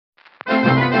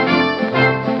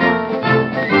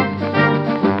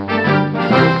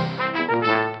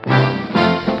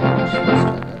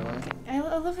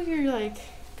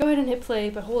and hit play,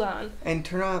 but hold on. And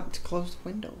turn off to close the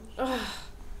windows. Ugh.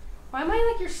 Why am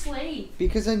I like your slave?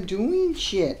 Because I'm doing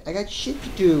shit. I got shit to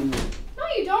do. No,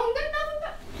 you don't. You got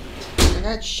nothing I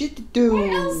got shit to do. What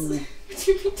else would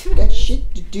you be doing? I got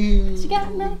shit to do. You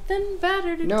got nothing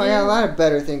better to do. No, I got a lot of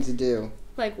better things to do.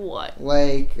 Like what?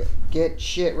 Like get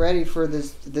shit ready for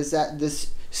this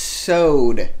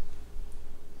sewed,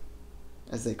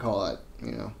 as they call it.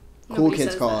 You know, cool Nobody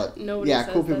kids says call that. it. Nobody Yeah,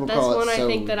 says cool that. people That's call it. one I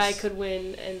think that I sows. could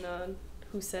win in the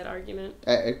Who Said argument.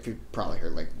 You probably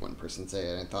heard like one person say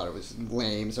it and I thought it was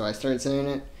lame, so I started saying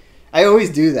it. I always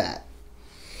do that.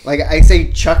 Like, I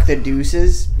say chuck the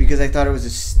deuces because I thought it was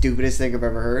the stupidest thing I've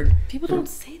ever heard. People don't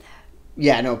say that.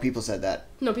 Yeah, no, people said that.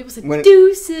 No, people say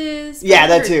deuces. Yeah,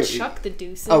 that Or too. Chuck the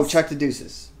deuces. Oh, chuck the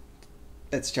deuces.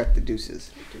 That's chuck the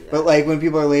deuces. But like when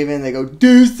people are leaving, they go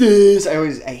deuces.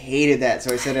 I hated that,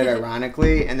 so I said it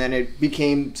ironically, and then it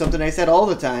became something I said all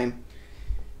the time.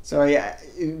 So I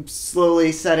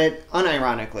slowly said it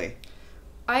unironically.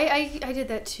 I did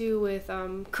that too with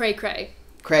cray cray.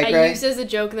 Cray I cray. used it as a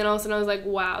joke, and then all of a sudden I was like,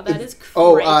 "Wow, that is cray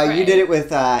Oh, cray." you did it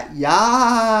with yas. Yes.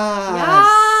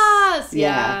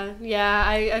 Yeah. Yeah.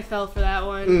 I fell for that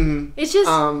one. Mm-hmm. It's just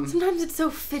sometimes it's so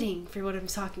fitting for what I'm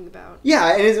talking about.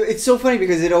 Yeah, and it's so funny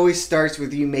because it always starts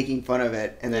with you making fun of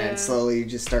it, and then Yeah. slowly you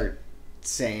just start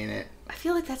saying it. I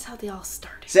feel like that's how they all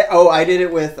started. I did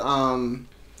it with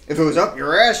if it was up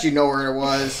your ass, you know where it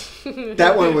was.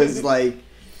 That one was like,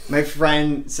 my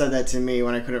friend said that to me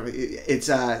when I couldn't. It's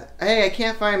hey, I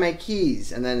can't find my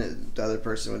keys, and then the other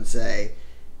person would say,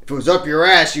 if it was up your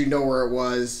ass, you know where it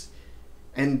was.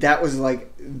 And that was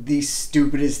like the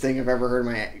stupidest thing I've ever heard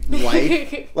in my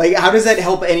life. Like, how does that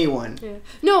help anyone? Yeah.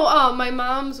 No, my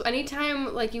mom's,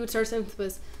 anytime like you would start something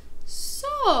was,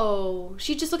 so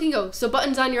she'd just look and go, so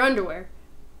buttons on your underwear.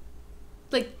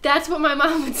 Like, that's what my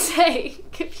mom would say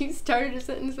if you started a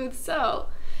sentence with so.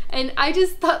 And I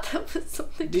just thought that was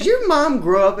something. Did your mom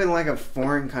grow up in like a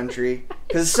foreign country?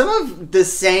 Because some of the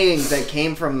sayings that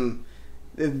came from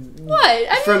what?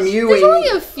 I from mean, you there's and only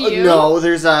a few. No,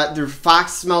 there's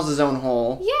fox smells his own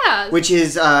hole. Yeah. Which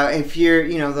is if you're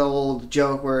the old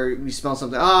joke where you smell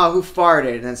something. Oh, who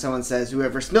farted? And then someone says,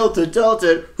 whoever smelt it, dealt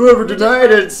it. Whoever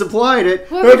denied it, supplied it.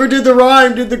 Whoever did the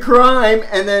rhyme, did the crime.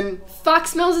 And then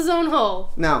fox smells his own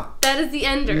hole. No. That is the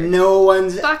ender. No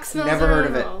one's fox smells never their heard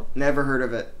own of it. hole. Never heard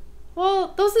of it.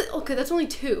 Well, okay. That's only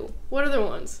two. What other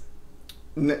ones?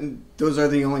 Those are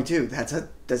the only two. That's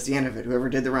the end of it. Whoever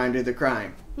did the rhyme did the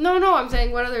crime. No. I'm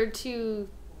saying what other two?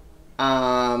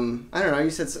 I don't know. You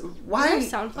said why? Is our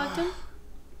sound plugged in?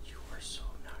 You were so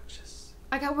obnoxious.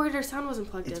 I got worried our sound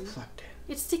wasn't plugged in. It's plugged in.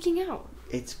 It's sticking out.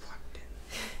 It's plugged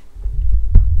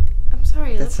in. I'm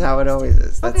sorry. That's how it always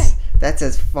is. That's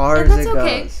as far as it goes. That's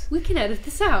okay. We can edit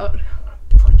this out.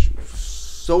 Punch you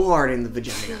so hard in the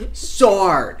vagina. So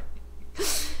hard.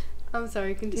 I'm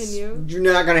sorry, continue. You're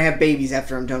not gonna have babies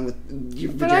after I'm done with your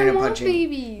vagina punching. But I want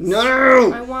babies.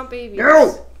 No! I want babies.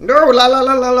 No!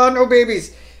 No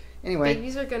babies. Anyway.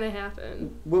 Babies are gonna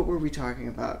happen. What were we talking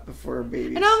about before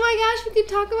babies? And oh my gosh, we could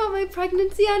talk about my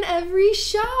pregnancy on every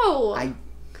show.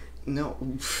 No.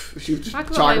 You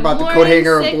talk about the coat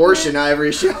hanger abortion on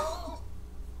every show.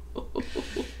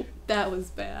 That was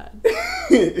bad.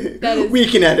 We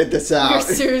can edit this out. We're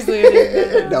seriously editing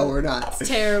that out. No, we're not. It's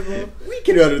terrible. We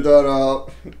can edit that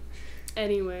out.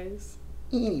 Anyways.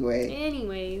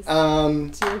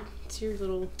 It's your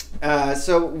little...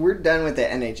 So we're done with the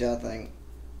NHL thing.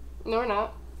 No, we're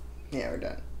not. Yeah, we're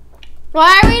done.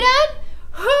 Why are we done?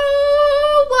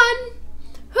 Who won?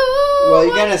 Well,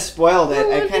 you kind of spoiled it.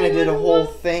 I kind of did a whole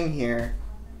thing here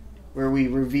where we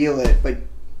reveal it, but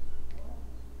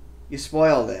you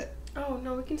spoiled it. Oh,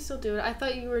 no, we can still do it. I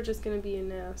thought you were just going to be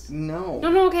an ass. No.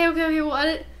 No, okay. We'll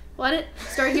edit.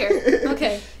 Start here.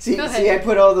 Okay. See, I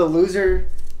put all the loser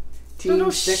team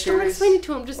stickers don't explain it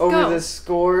to him. Just over go. the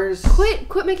scores.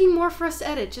 Quit making more for us to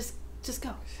edit. Just go.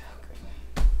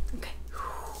 Okay.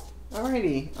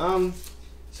 Alrighty.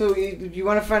 So you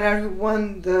want to find out who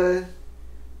won the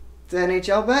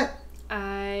NHL bet? I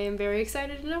am very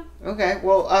excited to know. Okay.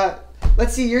 Well,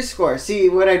 let's see your score. See,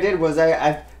 what I did was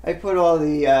I put all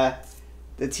the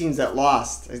teams that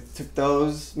lost. I took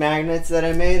those magnets that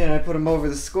I made and I put them over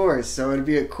the scores, so it'd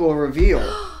be a cool reveal.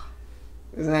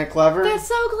 Isn't that clever? That's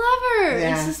so clever.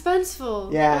 Yeah. It's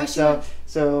suspenseful. Yeah.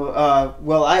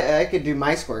 Well, I could do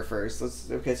my score first. So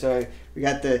we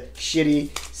got the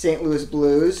shitty St. Louis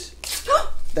Blues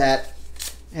that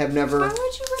have never Why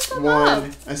would you rip them won up?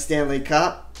 a Stanley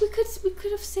Cup. We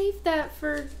could have saved that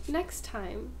for next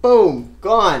time. Boom,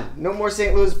 gone. No more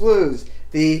St. Louis Blues.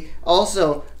 The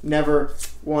also never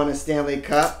won a Stanley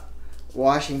Cup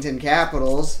Washington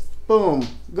Capitals. Boom,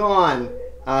 gone.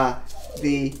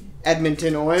 the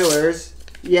Edmonton Oilers,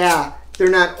 yeah, they're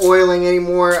not oiling any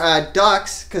more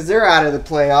Ducks because they're out of the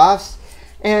playoffs.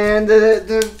 And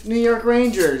the New York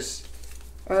Rangers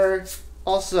are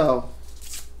also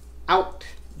out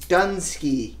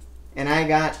Dunsky. And I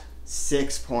got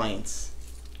 6 points.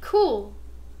 Cool.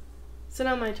 So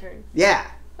now my turn. Yeah.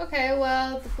 Okay,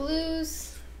 well, the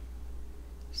Blues,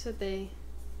 you said they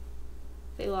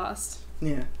lost.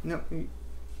 Yeah. No, you're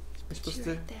supposed to.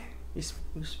 Right there.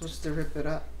 You're supposed to rip it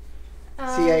up.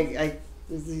 Um, See, I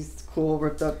these cool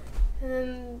ripped up. And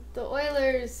then the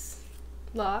Oilers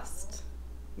lost.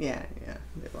 Yeah,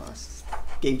 they lost.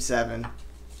 Game 7.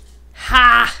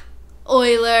 Ha!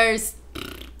 Oilers.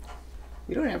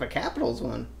 You don't have a Capitals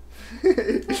one.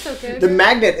 That's okay. The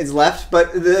magnet is left, but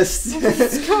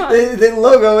It's gone. the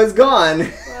logo is gone.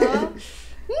 Well,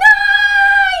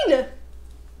 9!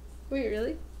 Wait,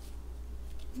 really?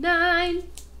 9.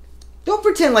 Don't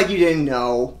pretend like you didn't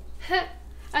know.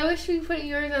 I wish we put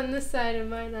yours on this side and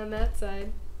mine on that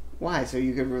side. Why? So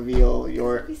you could reveal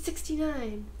your. It'd be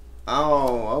 69.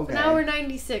 Oh, okay. Now we're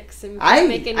 96 and we can't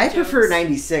make any I jokes. prefer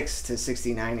 96 to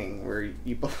 69ing, where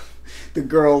you the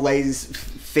girl lays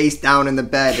face down in the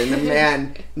bed and the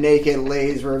man naked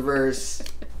lays reverse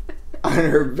on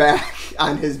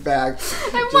his back.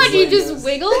 And what, you just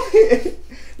wiggle?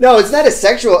 No, it's not a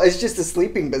sexual, it's just a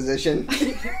sleeping position.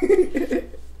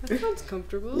 That sounds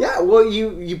comfortable. Yeah, well,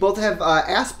 you both have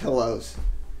ass pillows.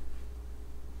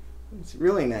 It's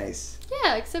really nice.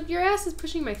 Yeah, except your ass is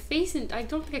pushing my face and I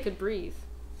don't think I could breathe.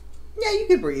 Yeah, you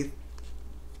can breathe.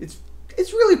 It's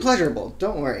really pleasurable.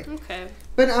 Don't worry. Okay.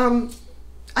 But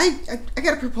I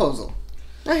got a proposal.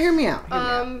 Now hear me out.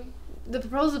 The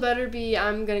proposal better be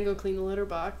I'm gonna go clean the litter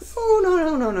box. Oh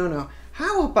no.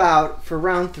 How about for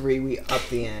round 3 we up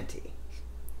the ante?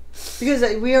 Because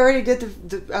we already did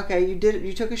the okay.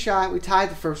 You took a shot. We tied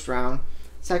the first round.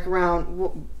 Second round.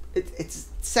 Well, it's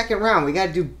second round. We got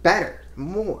to do better,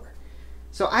 more.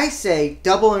 So I say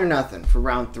double or nothing for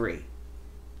round 3.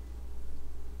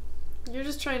 You're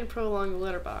just trying to prolong the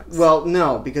litter box. Well,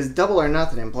 no, because double or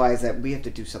nothing implies that we have to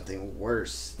do something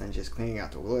worse than just cleaning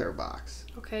out the litter box.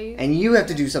 Okay. And you have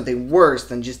to do something worse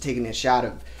than just taking a shot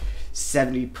of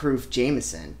 70 proof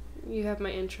Jameson. You have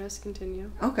my interest.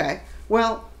 Continue. Okay.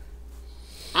 Well,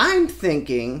 I'm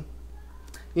thinking,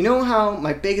 you know how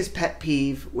my biggest pet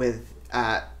peeve with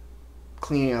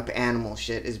cleaning up animal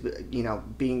shit is,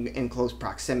 being in close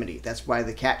proximity. That's why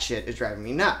the cat shit is driving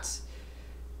me nuts.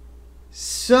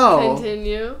 So,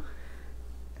 Continue.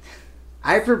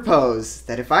 I propose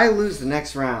that if I lose the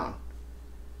next round,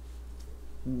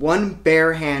 one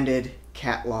barehanded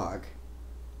cat log.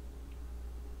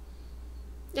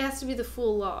 It has to be the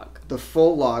full log. The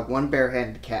full log, one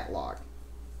barehanded cat log.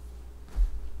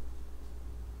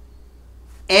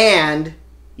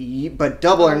 But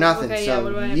double or nothing. Okay, so what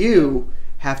do I have you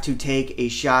have to take a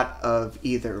shot of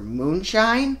either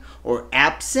moonshine or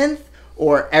absinthe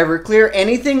or Everclear,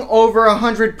 anything over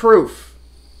 100 proof.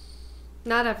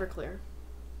 Not Everclear.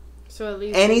 So at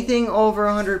least Anything over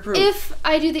 100 proof. If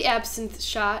I do the absinthe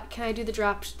shot, can I do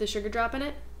the sugar drop in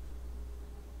it?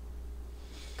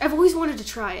 I've always wanted to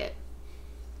try it.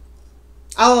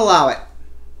 I'll allow it.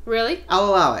 Really? I'll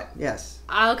allow it, yes.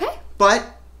 Okay. But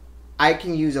I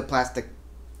can use a plastic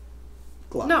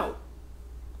glove. No.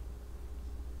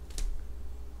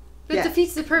 That Yeah.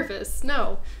 defeats the purpose.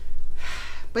 No.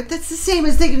 But that's the same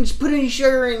as taking put any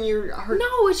sugar in your heart.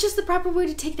 No, it's just the proper way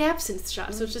to take the absinthe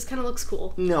shot, so it just kind of looks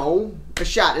cool. No, a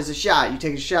shot is a shot. You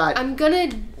take a shot. I'm gonna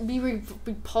be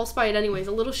repulsed by it anyways.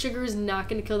 A little sugar is not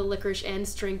gonna kill the licorice and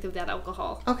strength of that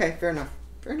alcohol. Okay, fair enough.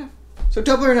 Fair enough. So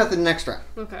double or nothing next round.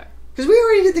 Okay. Because we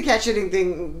already did the cat shitting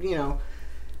thing,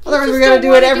 Otherwise, just we gotta don't do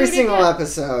it wanna every do it single again.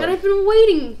 episode. And I've been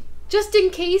waiting, just in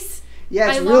case. Yeah,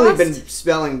 it's I really lost. been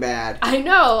spelling bad. I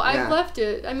know. Yeah. I've left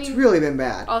it. I mean, It's really been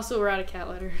bad. also we're out of cat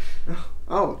litter.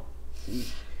 Oh.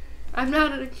 I'm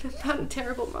not a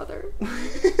terrible mother.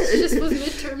 It just was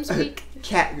midterms week.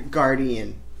 Cat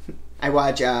Guardian. I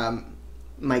watch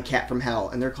My Cat from Hell,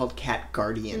 and they're called Cat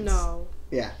Guardians. No.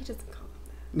 Yeah. He doesn't call them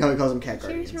that. No, he calls them Cat He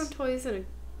carries Guardians. around toys and a...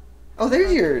 Oh,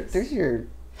 there's your...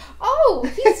 Oh,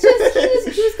 he was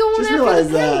going Just after realized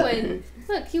the that. penguin.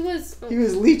 Look, he was... He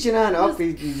was leeching on. Oh,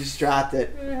 he just dropped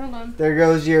it. Hold on. There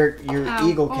goes your Ow.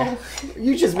 eagle cat. Oh.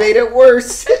 You just made it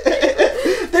worse.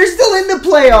 They're still in the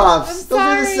playoffs. I'm Those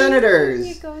sorry. are the Senators.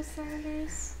 Here you go,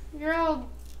 Senators. You're all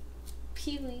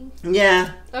peeling.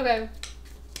 Yeah. Okay.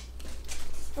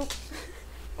 Oh.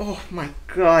 Oh my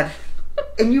god.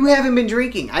 And you haven't been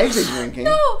drinking. I've been drinking.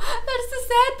 No, that's the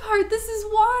sad part. This is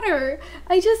water.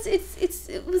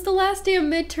 It was the last day of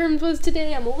midterms was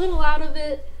today. I'm a little out of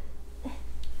it.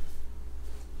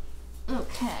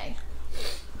 Okay.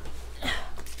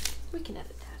 We can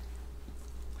edit that.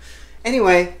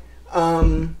 Anyway,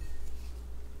 so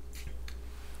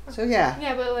yeah.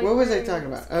 Yeah, but like, what was I talking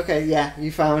about? Okay, yeah,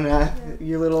 you found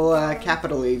your little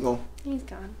capital eagle. He's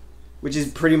gone. Which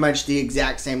is pretty much the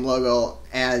exact same logo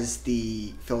as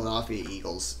the Philadelphia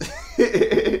Eagles.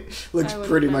 Looks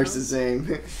pretty much the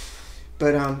same.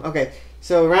 But, okay.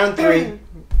 So, round 3. We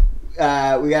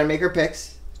got to make our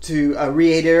picks. To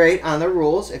reiterate on the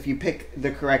rules, if you pick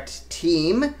the correct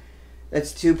team,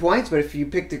 that's 2 points. But if you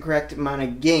pick the correct amount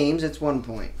of games, it's 1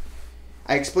 point.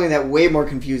 I explained that way more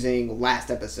confusing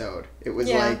last episode. It was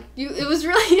it was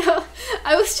really...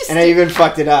 I was just... And I even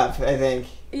fucked it up, I think.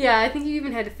 Yeah, I think you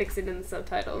even had to fix it in the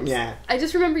subtitles. Yeah. I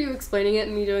just remember you explaining it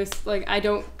and you just, like, I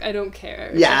don't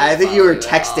care. Yeah, I think you were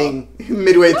texting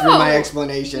midway through my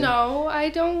explanation. No, I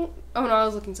don't... Oh, no, I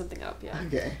was looking something up, yeah.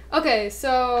 Okay. Okay,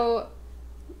 so...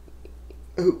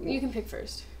 You can pick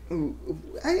first. Why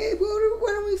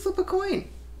don't we flip a coin?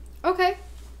 Okay.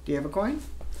 Do you have a coin?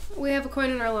 We have a coin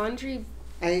in our laundry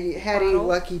I had bottle. a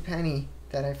lucky penny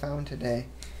that I found today.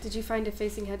 Did you find it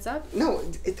facing heads up? No,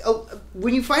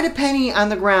 when you find a penny on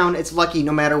the ground, it's lucky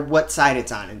no matter what side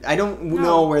it's on. I don't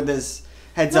know where this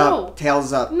heads up,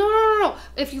 tails up. No.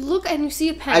 If you look and you see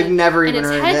a penny, I've never even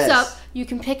heard and it's heads this. up, you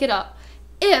can pick it up.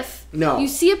 If you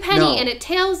see a penny and it's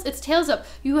tails up,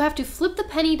 you have to flip the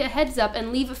penny to heads up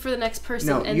and leave it for the next person.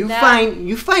 No, and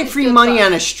you find free money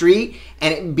on a street,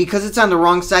 and because it's on the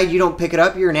wrong side, you don't pick it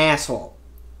up. You're an asshole.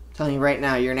 I'm telling you right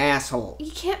now, you're an asshole.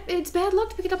 You can't. It's bad luck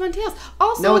to pick it up on tails.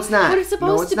 Also, no, it's not. What it's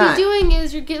supposed to be doing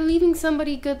is you're leaving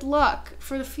somebody good luck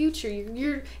for the future.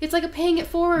 It's like a paying it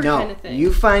forward kind of thing.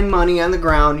 You find money on the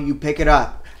ground, you pick it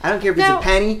up. I don't care if it's a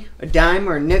penny, a dime,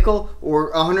 or a nickel,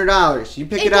 or $100. You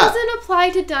pick it up. It doesn't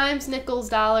apply to dimes, nickels,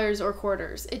 dollars, or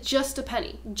quarters. It's just a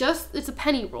penny. It's a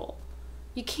penny roll.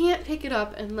 You can't pick it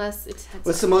up unless it's heads up.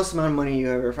 What's the most amount of money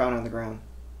you ever found on the ground?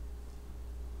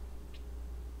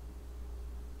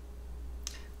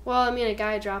 Well, I mean, a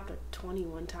guy dropped a 20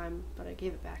 one time, but I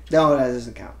gave it back to him. No, that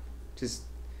doesn't count.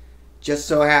 Just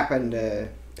so happened to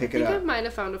pick it up. I think I might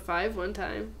have found a 5 one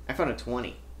time. I found a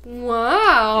 20.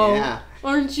 Wow. Yeah.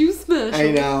 Aren't you special?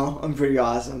 I know. I'm pretty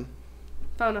awesome.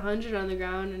 Found 100 on the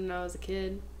ground and I was a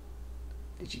kid.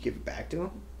 Did you give it back to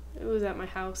him? It was at my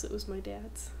house. It was my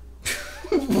dad's.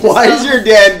 Why is your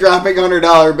dad dropping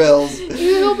 $100 bills?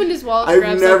 He opened his wallet to I've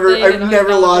grab something. I've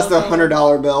never lost a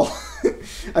 $100 bill.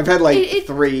 I've had like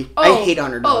 3. I hate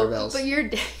 $100 bills. But your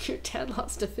dad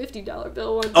lost a $50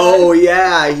 bill one time. Oh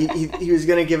yeah, he was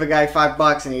gonna give a guy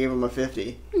 $5 and he gave him a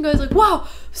 50. The guy's like, "Wow,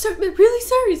 sir, really,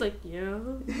 sir?" He's like, "Yeah."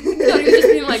 He was just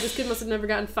being like, "This kid must have never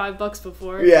gotten $5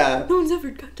 before." Yeah. No one's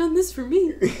ever done this for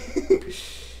me.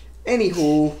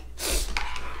 Anywho,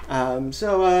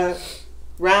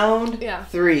 round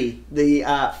 3, the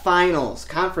finals,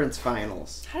 conference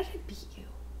finals. How did I beat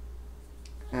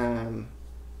you?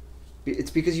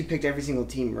 It's because you picked every single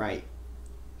team right.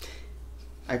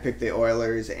 I picked the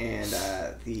Oilers and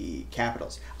the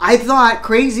Capitals. I thought,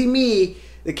 crazy me,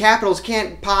 the Capitals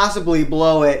can't possibly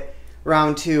blow it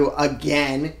round 2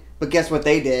 again. But guess what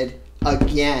they did?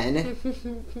 Again.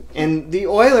 And the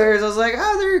Oilers, I was like,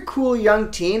 oh, they're a cool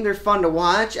young team. They're fun to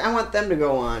watch. I want them to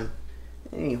go on.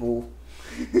 Anywho.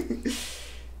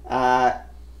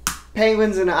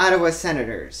 Penguins and Ottawa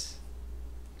Senators.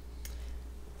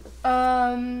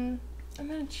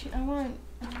 I want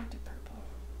to do purple.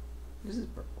 This is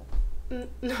purple.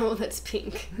 No, that's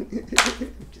pink.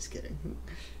 I'm just kidding.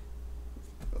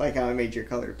 Like how I made your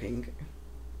color pink.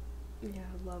 Yeah,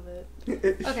 I love it.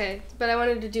 Okay, but I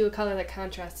wanted to do a color that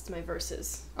contrasts to my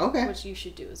verses. Okay. Which you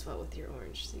should do as well with your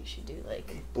orange. So you should do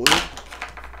like blue.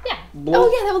 Yeah. Blue. Oh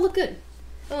yeah, that would look good.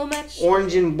 It'll match.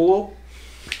 Orange and blue.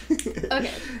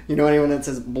 Okay. You know anyone that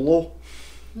says blue?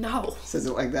 No. Says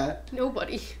it like that?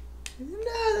 Nobody.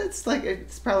 No, that's like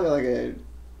it's probably like a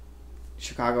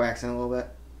Chicago accent a little bit.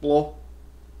 Blue.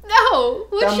 No.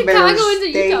 What Chicagoans are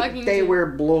you talking to? They wear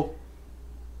blue.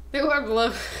 They wear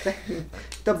blue.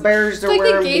 The Bears are like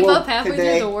wearing blue. They gave up halfway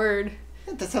today. through the word.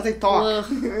 That's how they talk.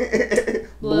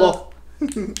 Blue.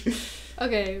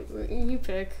 Okay, you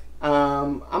pick.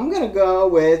 I'm gonna go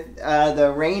with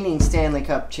the reigning Stanley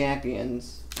Cup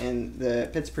champions and the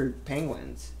Pittsburgh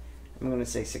Penguins. I'm gonna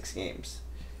say 6 games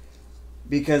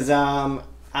because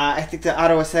I think the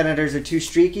Ottawa Senators are too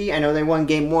streaky. I know they won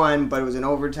Game 1, but it was in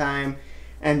overtime.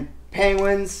 And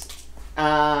Penguins,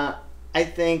 I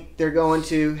think they're going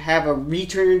to have a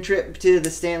return trip to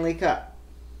the Stanley Cup.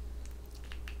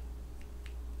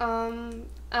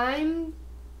 I'm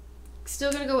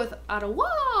still going to go with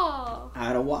Ottawa.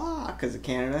 Ottawa, because of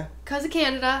Canada? Because of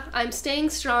Canada. I'm staying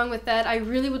strong with that. I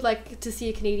really would like to see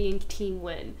a Canadian team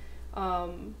win.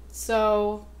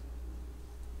 So,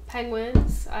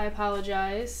 Penguins, I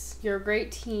apologize. You're a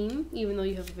great team, even though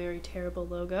you have a very terrible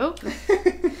logo.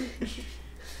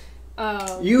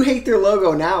 You hate their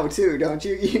logo now, too, don't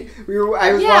you?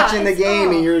 I was watching the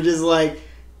game, and you were just like,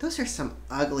 those are some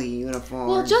ugly uniforms.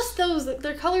 Well, just those,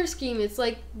 their color scheme, it's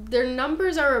like their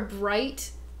numbers are a bright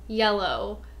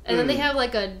yellow, and then they have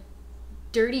like a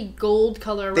dirty gold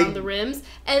color around the rims,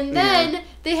 and then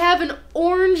they have an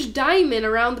orange diamond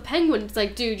around the penguin. It's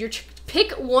like, dude,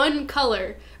 pick one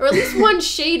color, or at least one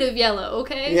shade of yellow,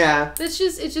 okay? Yeah. It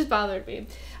just bothered me.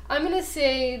 I'm going to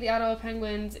say the Ottawa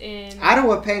Penguins in...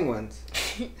 Ottawa Penguins?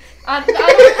 Ottawa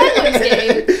Penguins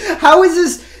game. How is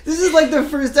this? This is like the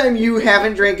first time you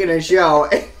haven't drank in a show,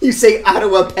 and you say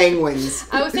Ottawa Penguins.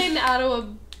 I was saying the Ottawa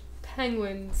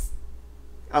Penguins.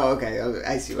 Oh, okay.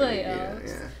 I see what you mean.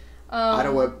 Yeah.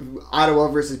 Ottawa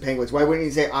versus Penguins. Why wouldn't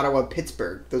you say Ottawa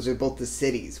Pittsburgh? Those are both the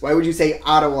cities. Why would you say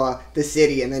Ottawa the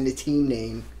city and then the team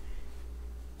name?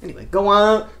 Anyway, go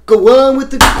on with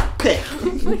the pick.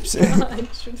 Oh my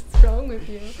gosh, what's wrong with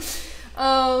you?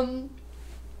 I'm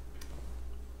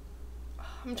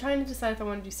trying to decide if I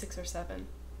want to do 6 or 7.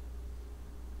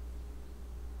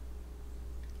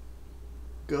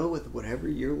 Go with whatever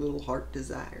your little heart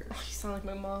desires. Oh, you sound like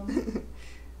my mom.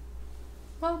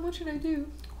 Mom, what should I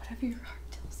do? Whatever your heart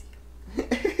tells you.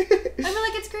 I feel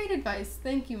like it's great advice.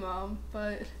 Thank you, Mom,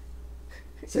 but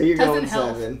so you're going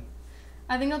 7.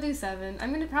 I think I'll do 7. I'm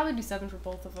going to probably do 7 for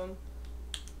both of them.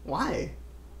 Why?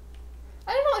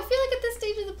 I don't know. I feel like at this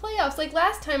stage of the playoffs, like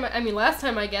last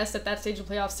time I guessed at that stage of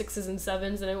playoffs 6s and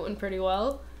 7s, and it went pretty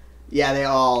well. Yeah, they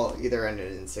all either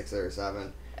ended in 6 or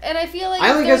 7. And I feel like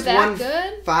I only if they're guessed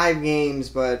that good, 5 games,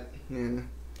 but yeah.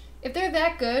 If they're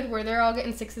that good, where they're all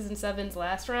getting 6s and 7s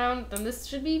last round, then this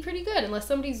should be pretty good, unless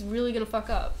somebody's really gonna fuck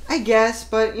up. I guess,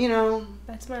 but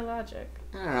that's my logic.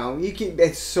 I don't know.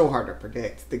 It's so hard to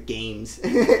predict the games.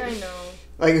 I know.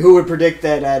 Like, who would predict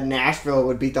that Nashville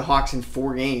would beat the Hawks in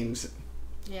 4 games?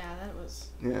 Yeah, that was...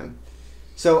 Yeah.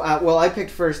 So, well, I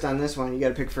picked first on this one. You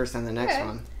gotta pick first on the next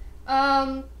one.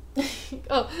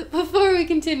 Before we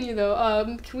continue,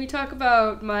 though, can we talk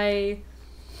about my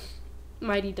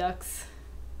Mighty Ducks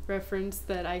reference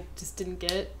that I just didn't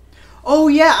get? Oh,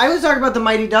 yeah. I was talking about the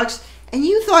Mighty Ducks, and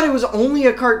you thought it was only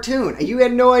a cartoon. You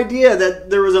had no idea that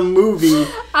there was a movie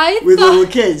with little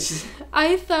kids.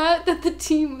 I thought that the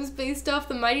team was based off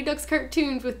the Mighty Ducks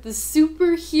cartoons with the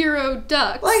superhero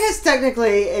ducks. Well, I guess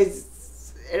technically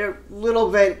it's a little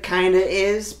bit kind of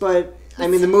is, but I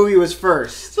mean the movie was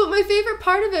first. But my favorite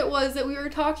part of it was that we were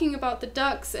talking about the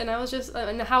ducks, and I was just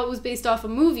and how it was based off a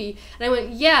movie, and I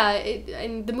went, yeah,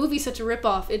 and the movie's such a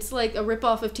ripoff. It's like a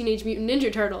ripoff of Teenage Mutant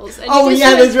Ninja Turtles. And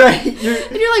that's right. And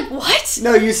you're like, what?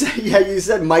 No, you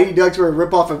said Mighty Ducks were a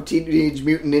ripoff of Teenage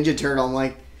Mutant Ninja Turtle. I'm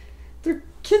like, they're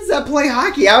kids that play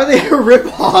hockey. How are they a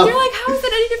ripoff? You're like, how is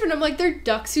that any different? I'm like, they're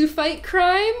ducks who fight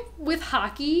crime with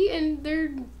hockey, and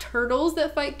they're turtles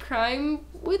that fight crime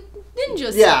with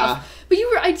ninja stuff. But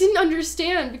I didn't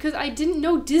understand because I didn't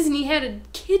know Disney had a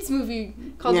kids movie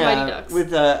called Mighty Ducks.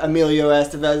 With Emilio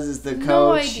Estevez as the coach.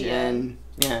 No idea. And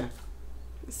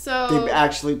so they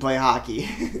actually play hockey.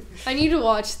 I need to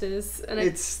watch this. And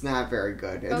it's not very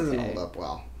good. It doesn't hold up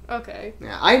well. Okay.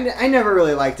 Yeah, I never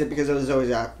really liked it because I was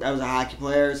a hockey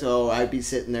player, so I'd be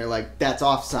sitting there like, that's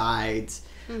offsides,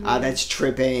 that's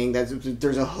tripping,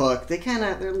 there's a hook.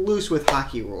 They're loose with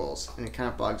hockey rules, and it kind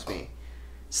of bugs me.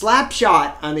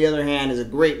 Slapshot, on the other hand, is a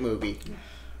great movie.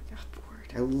 I got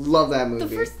bored. I love that movie.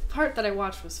 The first part that I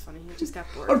watched was funny. I just got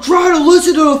bored. I'm trying to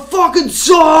listen to the fucking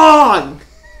song!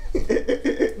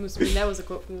 That was a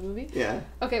quote from the movie? Yeah.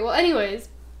 Okay, well, anyways.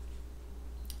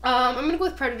 I'm going to go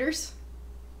with Predators.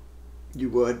 You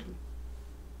would?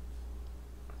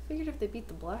 I figured if they beat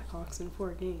the Blackhawks in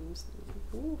 4 games.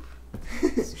 Oof.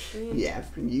 Yeah,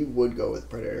 you would go with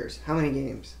Predators. How many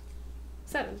games?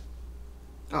 7.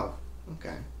 Oh,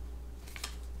 okay.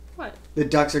 What? The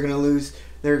Ducks are going to lose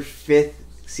their 5th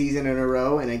season in a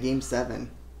row in a Game 7.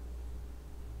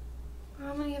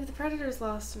 How many have the Predators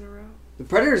lost in a row? The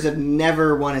Predators have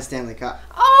never won a Stanley Cup.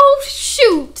 Oh,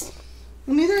 shoot!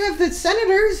 Well, neither have the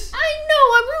Senators. I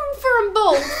know, I'm rooting for them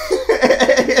both.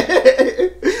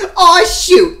 Oh,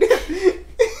 shoot!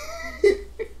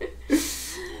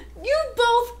 You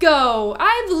both go.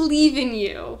 I believe in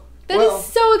you. That is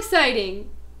so exciting.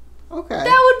 Okay. That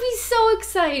would be so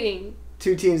exciting.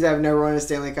 2 teams that have never won a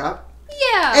Stanley Cup?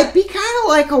 Yeah. It'd be kind of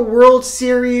like a World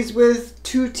Series with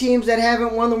 2 teams that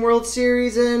haven't won the World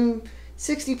Series in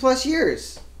 60 plus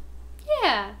years.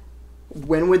 Yeah.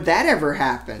 When would that ever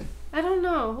happen? I don't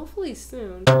know. Hopefully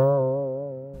soon.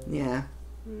 Yeah.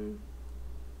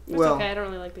 It's okay. I don't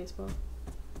really like baseball.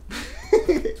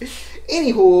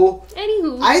 Anywho,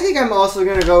 Anywho. I think I'm also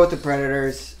gonna go with the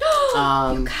Predators.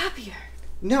 You copier.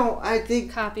 No, I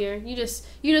think Copier. You just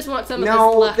want some of no.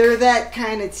 this luck. They're that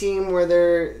kind of team where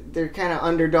they're kind of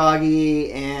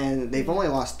underdoggy, and they've only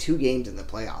lost 2 games in the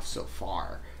playoffs so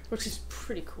far, which is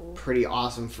pretty cool. Pretty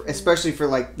awesome, especially for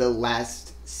like the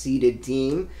last seeded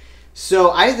team.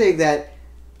 So I think that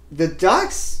the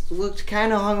Ducks looked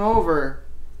kind of hungover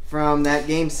from that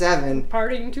Game 7.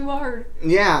 Partying too hard.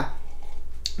 Yeah.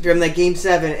 From that Game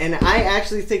 7. And I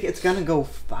actually think it's going to go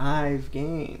 5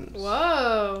 games.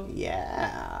 Whoa.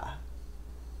 Yeah.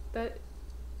 That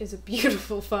is a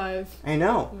beautiful 5. I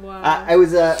know. Wow. I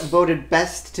was voted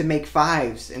best to make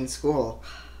 5s in school.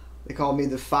 They called me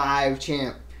the 5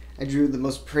 champ. I drew the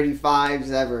most pretty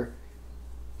 5s ever.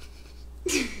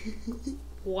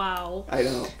 Wow. I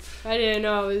know. I didn't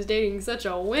know I was dating such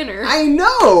a winner. I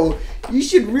know! You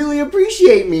should really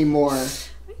appreciate me more.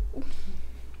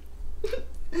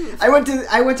 I went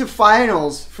to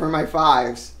finals for my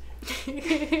 5s.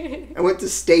 I went to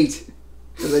state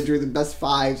because I drew the best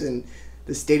 5s in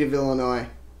the state of Illinois.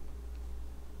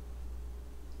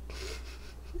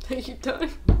 Are you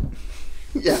done?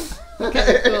 Yeah.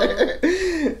 Okay,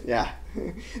 cool. Yeah.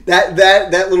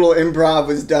 That little improv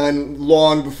was done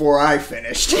long before I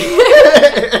finished.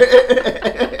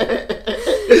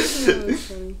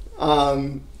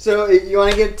 So you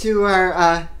want to get to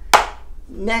our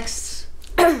next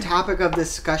topic of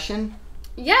discussion?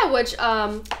 Yeah, which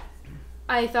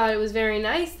I thought it was very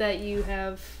nice that you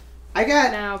have. I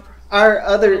got now our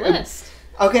other list.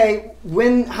 Okay,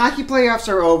 when hockey playoffs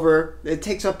are over, it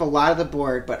takes up a lot of the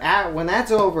board. But when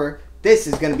that's over, this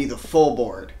is going to be the full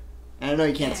board. I know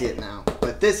you can't see it now,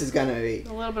 but this is going to be...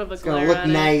 A little bit of a it's glare going to look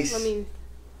on nice. It. Let me...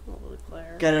 A little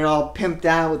glare. Got it all pimped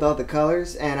out with all the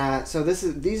colors. And so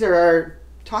these are our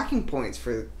talking points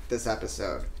for this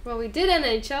episode. Well, we did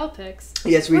NHL picks.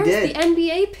 Yes, we did. Where's the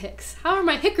NBA picks? How are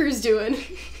my Hickers doing?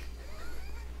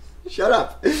 Shut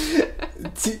up.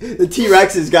 The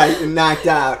T-Rexes got knocked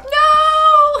out. No!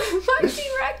 My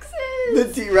T-Rexes!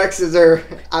 The T-Rexes are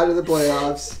out of the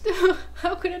playoffs.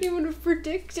 How could anyone have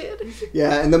predicted?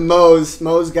 Yeah, and the Moes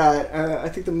got... I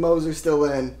think the Moes are still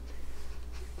in.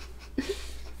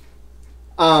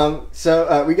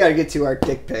 So we got to get to our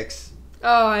dick pics.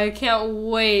 Oh, I can't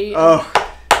wait. Oh.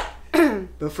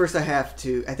 But first I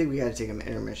think we got to take an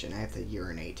intermission. I have to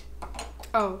urinate.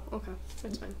 Oh, okay.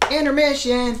 That's fine.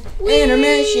 Intermission! Whee!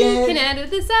 Intermission! Can I edit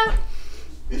this out?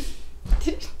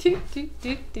 do, do, do,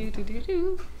 do, do, do, do,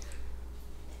 do.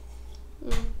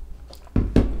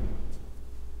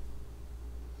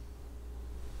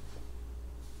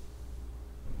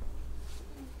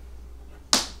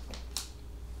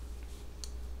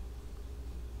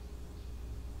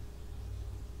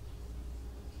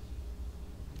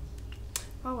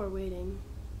 While we're waiting,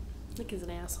 Nick is an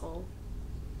asshole.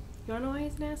 You wanna know why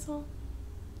he's an asshole?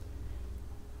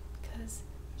 Because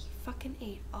he fucking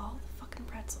ate all the fucking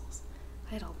pretzels.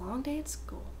 I had a long day at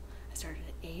school. I started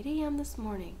at 8 a.m. this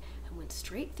morning and went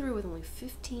straight through with only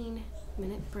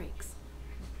 15-minute breaks.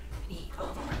 And he ate all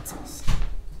the pretzels.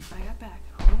 I got back.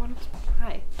 All I wanted was...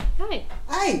 Hi. Hi.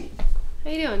 Hi! How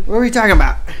you doing? What were we talking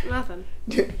about? Nothing.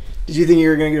 Did you think you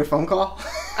were going to get a phone call?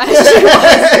 I sure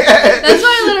was. That's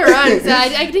why I let it run. So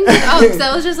I didn't get up because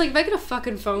I was just like, if I get a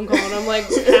fucking phone call and I'm like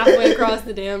halfway across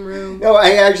the damn room. No,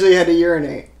 I actually had to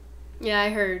urinate. Yeah, I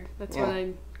heard. That's when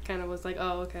I kind of was like,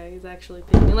 oh, okay, he's actually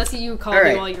peeing. Unless you called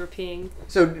me while you were peeing.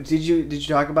 So did you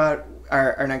talk about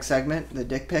our next segment, the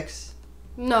dick pics?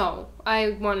 No,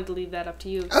 I wanted to leave that up to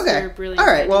you. Okay. You're really all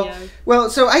right. Well,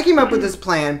 so I came up with this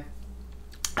plan.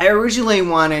 I originally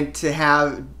wanted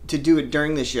to do it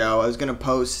during the show. I was going to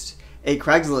post a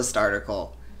Craigslist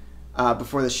article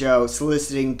before the show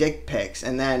soliciting dick pics,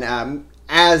 and then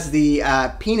as the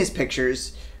penis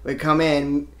pictures would come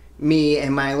in, me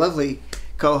and my lovely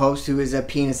co-host, who is a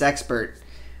penis expert,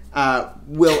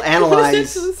 will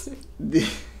analyze the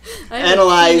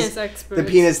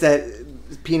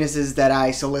penises that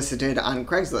I solicited on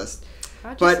Craigslist.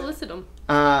 How'd you solicit them?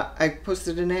 I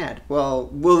posted an ad. Well,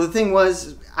 the thing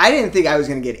was, I didn't think I was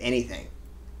going to get anything.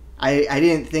 I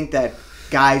didn't think that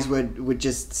guys would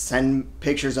just send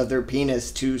pictures of their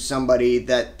penis to somebody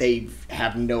that they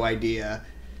have no idea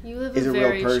is a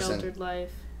real person. You live a very sheltered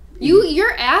life.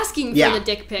 You're asking for the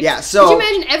dick pic. Yeah, so... Could you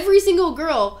imagine every single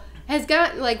girl has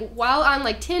got, like, while on,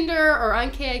 like, Tinder or on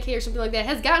KIK or something like that,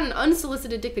 has gotten an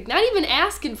unsolicited dick pic, not even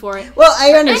asking for it. Well,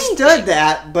 I understood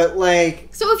that, but, like...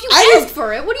 So if you asked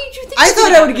for it, what did you think? I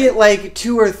thought I would get, like,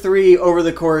 2 or 3 over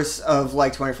the course of,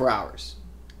 like, 24 hours.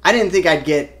 I didn't think I'd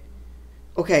get...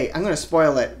 Okay, I'm going to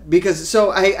spoil it. Because,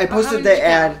 so I posted the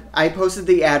ad... I posted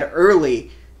the ad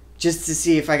early just to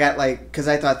see if I got like, because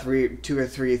I thought 2 or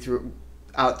 3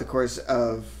 throughout the course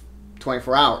of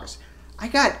 24 hours. I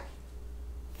got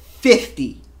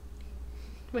 50.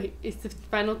 Wait, is the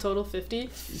final total 50?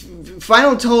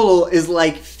 Final total is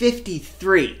like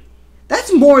 53.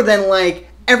 That's more than like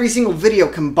every single video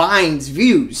combines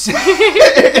views.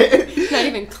 Not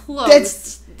even close.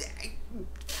 That's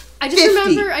I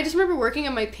just remember working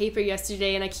on my paper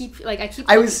yesterday, and I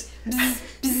was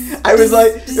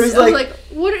like,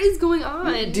 what is going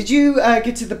on? Did you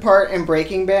get to the part in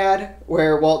Breaking Bad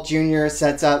where Walt Jr.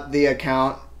 sets up the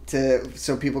account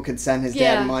so people could send his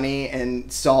dad money,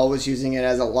 and Saul was using it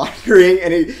as a laundering,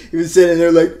 and he was sitting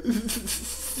there like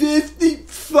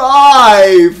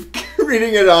 55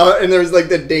 reading it out, and there was like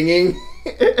the ding.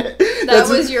 That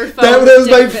was your phone. That was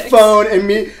my phone, and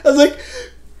me. I was like,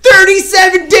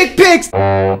 37 dick pics.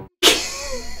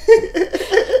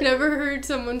 Never heard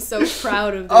someone so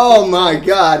proud of. Oh my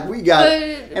God, we got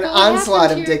an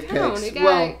onslaught of dick pics.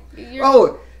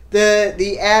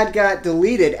 The ad got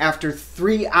deleted after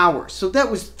 3 hours. So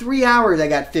that was 3 hours I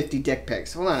got 50 dick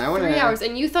pics. Hold on, 3 hours,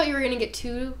 and you thought you were going to get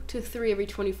 2 to 3 every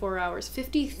 24 hours.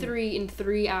 53 in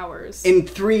 3 hours. In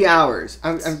 3 hours.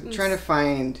 I'm trying to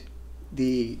find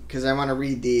because I want to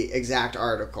read the exact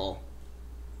article.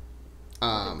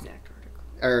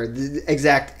 Or the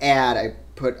exact ad I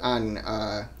put on you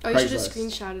should have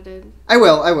screenshotted it. I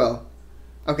will.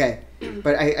 Okay.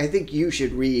 But I think you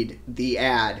should read the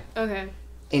ad. Okay.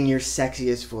 In your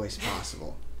sexiest voice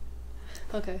possible.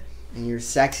 Okay. In your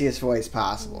sexiest voice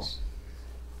possible.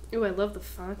 Ooh, I love the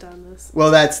font on this.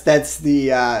 Well, that's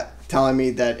the telling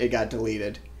me that it got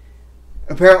deleted.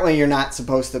 Apparently, you're not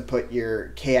supposed to put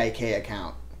your KIK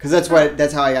account, because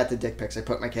that's how I got the dick pics. I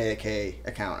put my KIK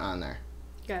account on there.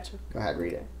 Gotcha. Go ahead,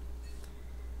 read it.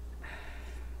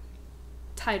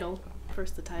 Title.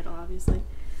 First, the title, obviously.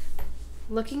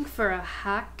 Looking for a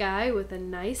hot guy with a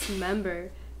nice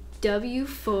member.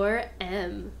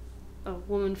 W4M. Oh,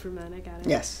 woman for men. I got it.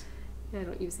 Yes. I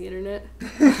don't use the internet.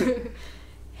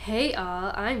 Hey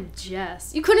all, I'm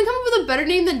Jess. You couldn't come up with a better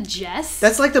name than Jess?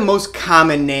 That's like the most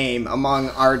common name among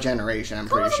our generation, I'm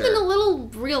pretty sure. Something a little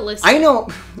realistic. I know.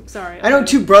 Sorry. I know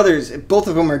 2 brothers. Both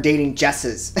of them are dating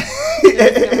Jesses.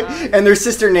 And their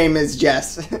sister name is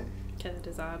Jess. Okay, that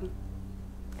is odd.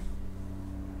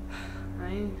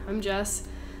 I'm Jess.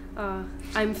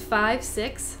 I'm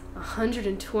 5'6",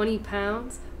 120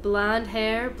 pounds, blonde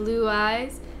hair, blue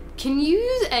eyes. Can you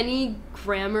use any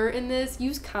grammar in this?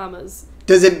 Use commas.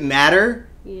 Does it matter?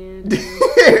 Yeah.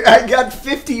 I got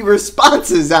 50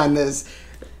 responses on this.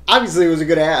 Obviously, it was a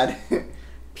good ad.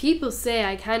 People say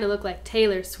I kind of look like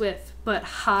Taylor Swift, but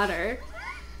hotter.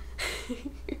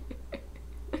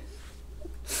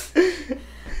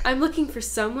 I'm looking for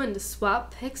someone to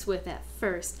swap pics with at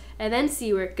first, and then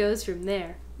see where it goes from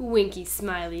there. Winky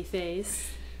smiley face.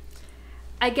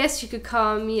 I guess you could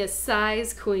call me a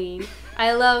size queen.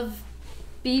 I love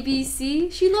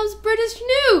BBC. She loves British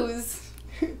news.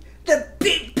 The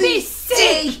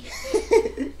BBC!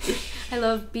 I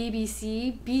love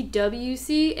BBC,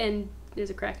 BWC, and there's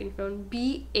a crack in your phone,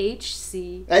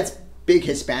 BHC. That's big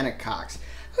Hispanic cocks.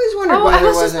 I always wondered why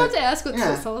there wasn't... I was just about to ask what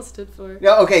this all stood for.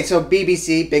 No, okay, so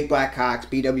BBC, big black cocks,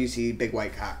 BWC, big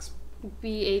white cocks.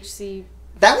 BHC.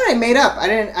 That one I made up.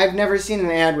 I've never seen an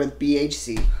ad with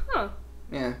BHC. Huh.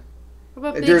 Yeah. What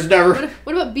about There's never...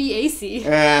 What about BAC?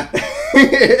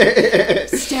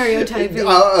 Stereotyping.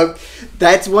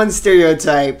 That's one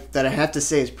stereotype that I have to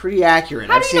say is pretty accurate.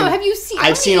 How do you know? Have you seen?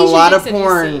 I've seen a lot of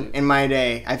porn in my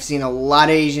day. I've seen a lot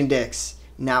of Asian dicks.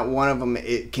 Not one of them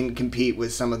can compete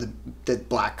with some of the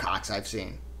black cocks I've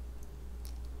seen.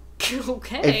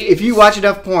 Okay. If you watch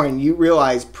enough porn, you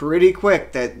realize pretty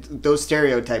quick that those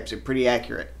stereotypes are pretty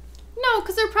accurate. No,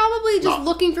 because they're probably just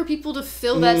looking for people to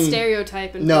fill that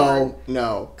stereotype. No.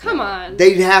 Come on.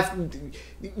 They'd have...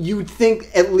 You'd think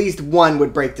at least one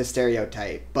would break the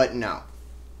stereotype, but no.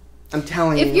 I'm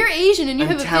telling you. If you're Asian and you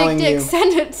have a big dick,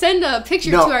 send a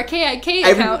picture to our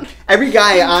KIK account. Every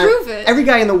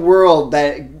guy in the world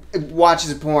that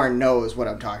watches porn knows what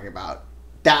I'm talking about.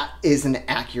 That is an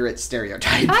accurate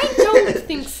stereotype. I don't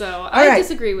think so. I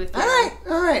disagree with you.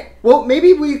 All right. Well,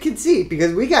 maybe we can see,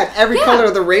 because we got every color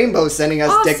of the rainbow sending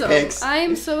us dick pics. I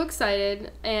am so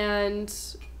excited, and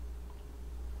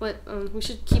we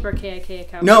should keep our KIK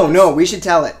account. No, we should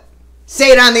tell it.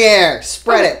 Say it on the air.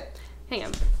 Spread it. Hang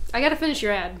on. I gotta finish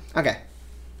your ad. Okay.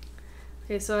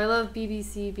 Okay, so I love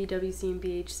BBC, BWC, and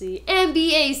BHC, and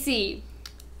BAC.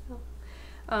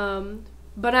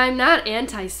 But I'm not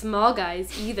anti-small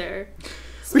guys either.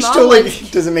 Which totally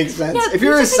doesn't make sense. Yeah, if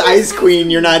you're a size queen,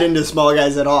 you're not into small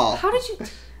guys at all. How did you...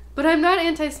 But I'm not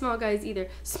anti-small guys either.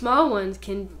 Small ones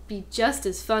can be just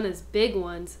as fun as big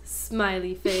ones.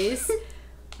 Smiley face.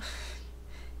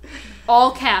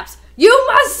 All caps. You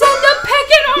must send a pic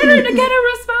in order to get a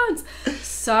response.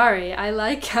 Sorry, I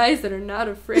like guys that are not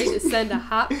afraid to send a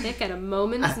hot pic at a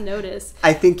moment's notice.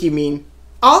 I think you mean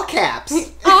all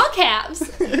caps. All caps.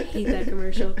 I hate that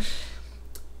commercial.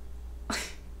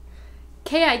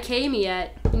 KIK me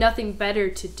at nothing better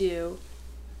to do.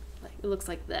 Like, it looks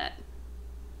like that.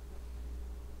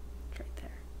 It's right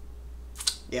there.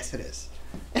 Yes, it is.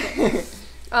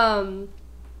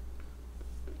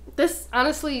 This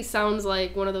honestly sounds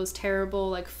like one of those terrible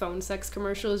like phone sex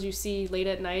commercials you see late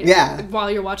at night. Yeah.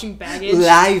 While you're watching Baggage.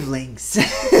 Live links.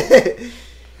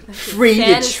 Free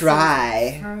to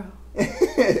try.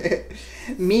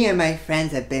 Me and my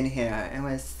friends have been here and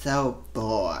we're so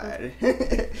bored.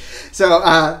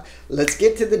 So let's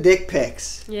get to the dick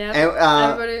pics. Yeah.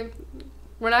 Everybody,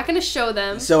 we're not going to show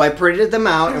them. So I printed them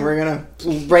out and we're going to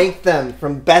rank them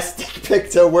from best dick pic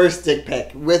to worst dick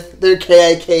pic with their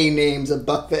KIK names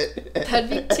above it. That'd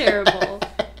be terrible.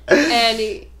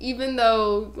 And even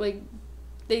though like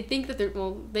they think that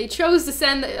they chose to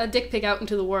send a dick pic out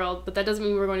into the world, but that doesn't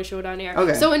mean we're going to show it on air.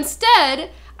 Okay. So instead,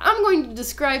 I'm going to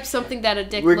describe something that a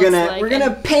dick looks like. We're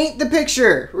gonna paint the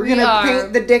picture. We're gonna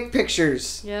paint the dick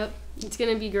pictures. Yep. It's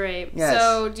gonna be great. Yes.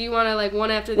 So, do you want to like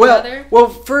one after the other? Well,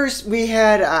 first we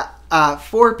had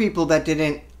 4 people that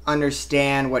didn't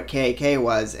understand what KK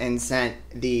was and sent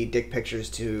the dick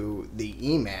pictures to the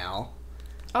email.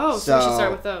 Oh, so we should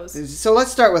start with those. So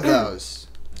let's start with those.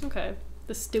 Okay.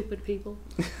 The stupid people.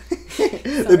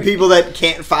 The people that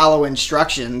can't follow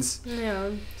instructions. Yeah.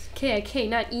 KIK,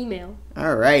 not email.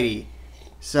 Alrighty.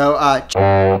 So,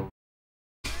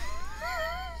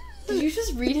 Did you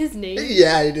just read his name?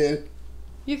 Yeah, I did.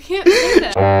 You can't say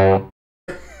that. Are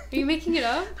you making it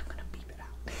up? I'm gonna beep it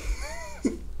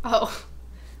out. Oh.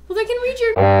 Well, they can read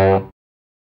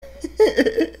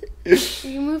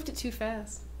your... You moved it too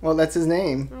fast. Well, that's his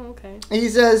name. Oh, okay. He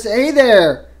says, "Hey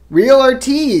there, real or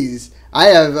tease? I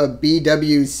have a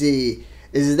BWC.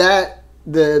 Is that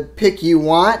the pic you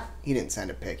want?" He didn't send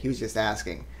a pic. He was just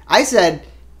asking. I said,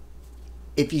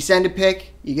 if you send a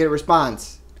pic, you get a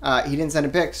response. He didn't send a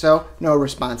pic, so no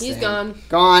response. He's to him. gone.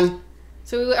 Gone.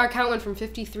 So our count went from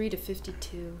 53 to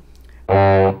 52.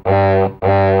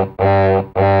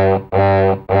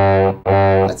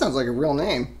 That sounds like a real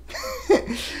name.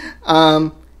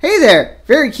 Hey there.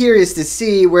 Very curious to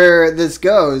see where this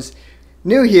goes.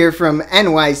 New here from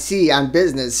NYC on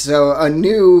business, so a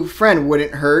new friend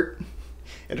wouldn't hurt.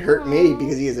 It hurt me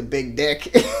because he has a big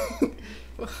dick.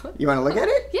 You want to look at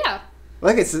it? Yeah.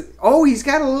 Look, he's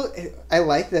got I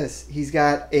like this. He's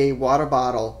got a water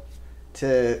bottle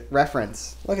to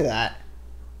reference. Look at that.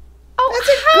 Oh, that's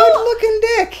a good-looking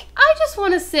dick. I just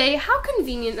want to say, how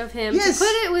convenient of him to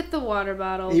put it with the water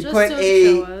bottle. He just put so to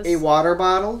show us. a water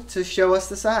bottle to show us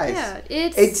the size. Yeah,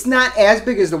 it's not as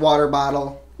big as the water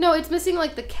bottle. No, it's missing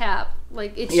like the cap.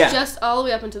 Like it's just all the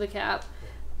way up into the cap,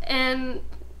 and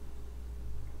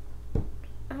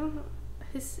I don't know.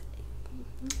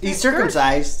 He's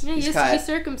circumcised. Yeah, he's cut. He's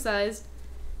circumcised.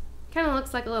 Kind of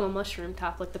looks like a little mushroom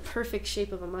top, like the perfect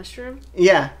shape of a mushroom.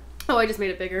 Yeah. Oh, I just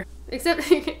made it bigger. Except,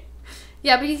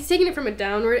 yeah, but he's taking it from a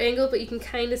downward angle, but you can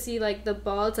kind of see like the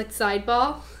ball. It's like side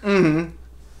ball. Mm-hmm.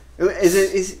 I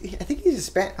think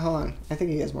he's a Hold on. I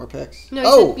think he has more pics.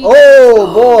 No, boy.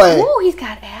 Oh, he's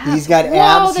got abs. He's got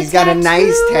abs. He's got a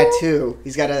nice tattoo.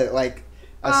 He's got a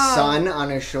sun on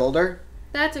his shoulder.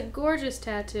 That's a gorgeous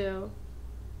tattoo.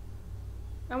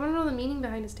 I want to know the meaning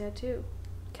behind his tattoo.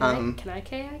 Can I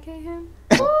KIK him?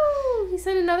 Oh, he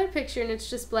sent another picture and it's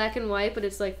just black and white, but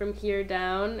it's like from here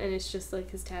down and it's just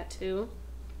like his tattoo.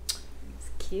 It's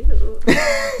cute.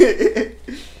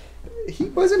 He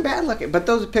wasn't bad looking, but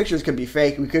those pictures could be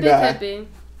fake. They could be.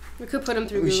 We could put him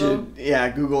through Google.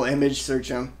 Google image search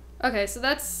him. Okay, so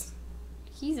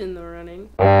he's in the running.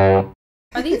 Are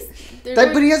these?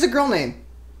 But he has a girl name.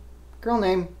 Girl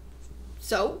name.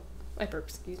 So? I burped,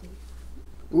 excuse me.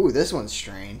 Ooh, this one's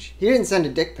strange. He didn't send a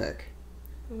dick pic.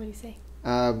 What did he say?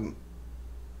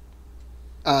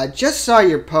 Just saw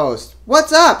your post.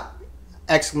 What's up?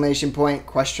 Exclamation point,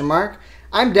 question mark.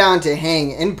 I'm down to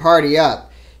hang and party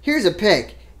up. Here's a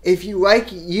pic. If you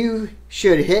like, you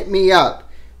should hit me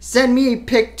up. Send me a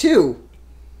pic too.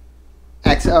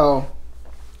 XO.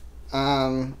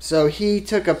 So he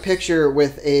took a picture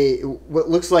with what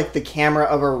looks like the camera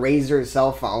of a Razr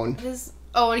cell phone.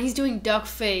 And he's doing duck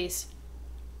face.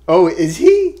 Oh, is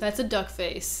he? That's a duck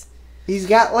face. He's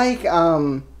got like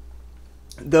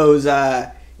those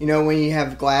You know when you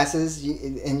have glasses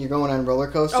and you're going on roller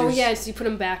coasters? Oh, yeah, so you put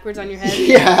them backwards on your head?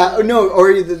 Yeah, no,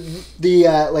 or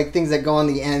the like things that go on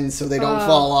the ends so they don't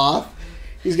fall off.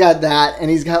 He's got that,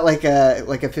 and he's got like a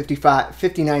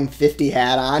 5950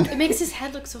 hat on. It makes his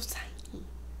head look so tiny.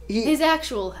 His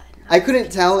actual head. I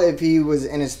couldn't tell if he was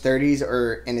in his 30s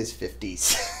or in his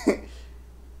 50s.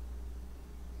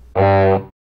 Can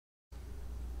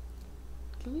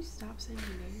we stop saying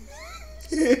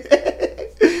names?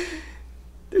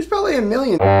 There's probably a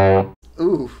million.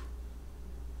 Ooh.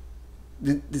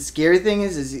 The scary thing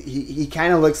is he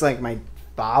kind of looks like my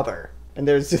father. And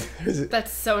there's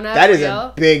that's so not that real. Is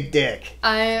a big dick.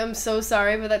 I am so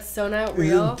sorry, but that's so not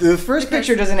real. The first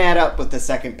picture doesn't add up with the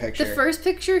second picture. The first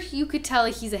picture, you could tell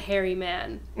he's a hairy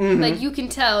man. Mm-hmm. Like, you can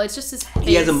tell. It's just his face.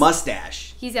 He has a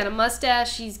mustache. He's got a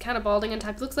mustache. He's kind of balding on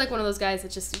top. Looks like one of those guys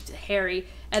that's just hairy.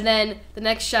 And then the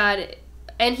next shot,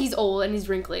 and he's old and he's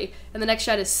wrinkly. And the next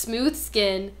shot is smooth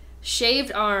skin,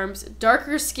 shaved arms,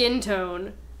 darker skin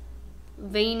tone,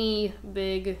 veiny,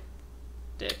 big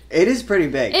dick. It is pretty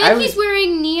big. And he's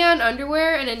wearing neon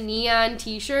underwear and a neon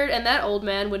t-shirt, and that old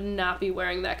man would not be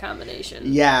wearing that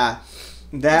combination. Yeah.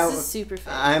 This is super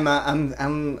fake. I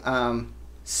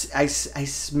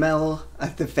smell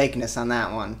the fakeness on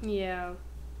that one. Yeah.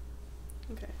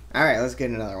 Okay. All right, let's get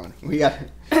another one. We got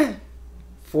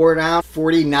 4 down,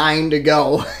 49 to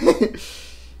go.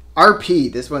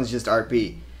 RP. This one's just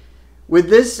RP. With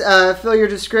this, fill your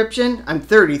description. I'm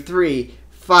 33,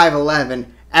 5'11",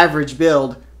 average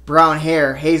build, brown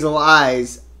hair, hazel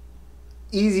eyes,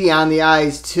 easy on the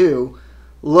eyes too,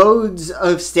 loads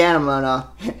of stamina.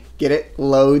 Get it?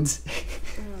 Loads.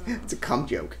 It's a cum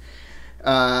joke.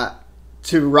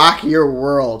 To rock your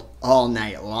world all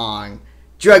night long.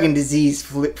 Drug and disease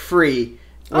free.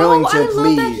 Willing to please.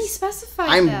 Love that he specified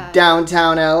I'm that.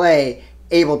 downtown LA,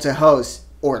 able to host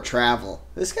or travel.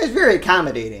 This guy's very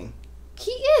accommodating.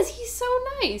 He is. He's so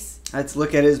nice. Let's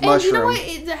look at his mushroom. You know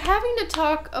what? Having to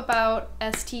talk about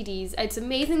STDs, it's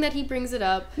amazing that he brings it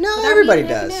up. No, everybody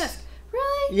does.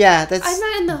 Really? Yeah, that's. I'm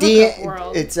not in the hookup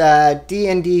world. It's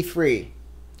D&D free.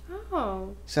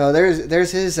 Oh. So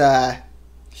there's his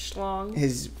schlong.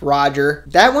 His Roger.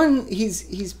 That one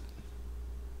he's.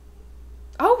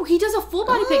 Oh, he does a full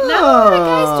body pic. Not all the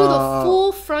guys do the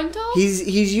full frontal. He's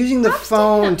using the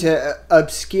phone to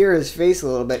obscure his face a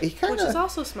little bit. Which is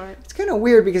also smart. It's kind of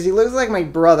weird because he looks like my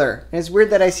brother, and it's weird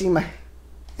that I see my.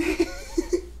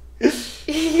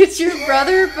 It's your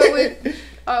brother, but with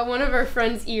one of our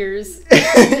friends' ears.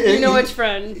 You know which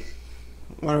friend?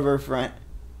 One of our friends.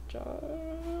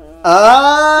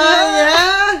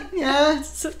 Yeah.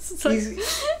 It's like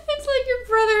your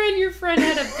brother and your friend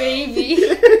had a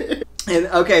baby. And,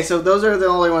 okay, so those are the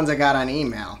only ones I got on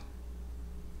email.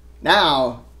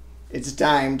 Now, it's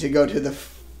time to go to the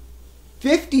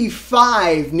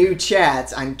 55 new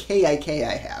chats on KIK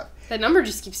I have. That number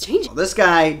just keeps changing. Well, this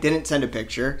guy didn't send a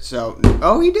picture, so...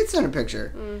 Oh, he did send a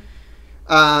picture.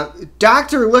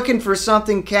 Doctor looking for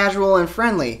something casual and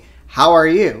friendly. How are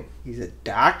you? He's a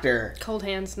doctor. Cold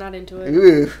hands, not into it.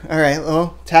 Ooh, all right.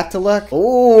 Well, tap to luck.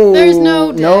 Oh, there's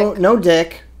no dick. No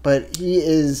dick, but he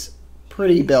is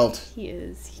pretty built. He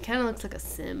is. He kind of looks like a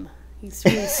sim. He's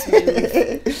really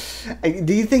smooth.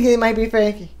 Do you think it might be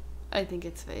fake? I think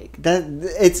it's fake.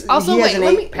 It's also, he has an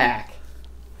 8-pack.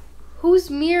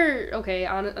 Whose mirror? Okay,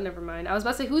 never mind. I was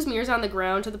about to say whose mirror's on the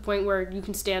ground to the point where you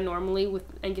can stand normally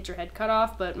and get your head cut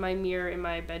off, but my mirror in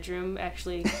my bedroom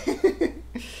actually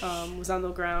was on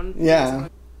the ground. Yeah.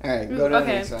 All right, go to the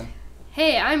next one.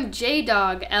 Hey, I'm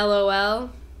J-Dog, LOL.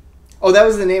 Oh, that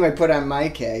was the name I put on my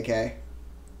KK.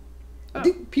 Oh. I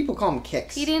think people call him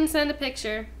Kicks. He didn't send a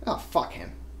picture. Oh, fuck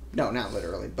him. No, not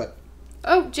literally, but...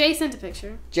 Oh, Jay sent a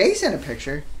picture. Jay sent a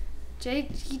picture? Jay,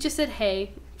 he just said,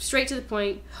 hey. Straight to the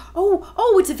point.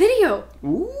 Oh, it's a video.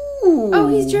 Ooh. Oh,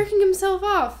 he's jerking himself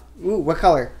off. Ooh, what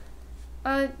color?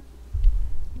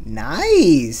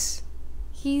 Nice.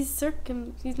 He's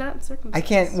not circumcised. I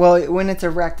can't, well, when it's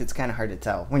erect, it's kind of hard to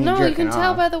tell. When you're jerking off. No, you can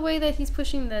tell by the way that he's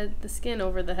pushing the skin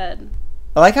over the head.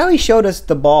 I like how he showed us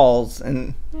the balls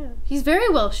and... Yeah, he's very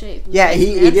well shaped. Yeah,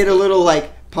 he did a little,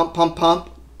 like, pump, pump, pump,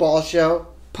 ball show.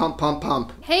 Pump, pump,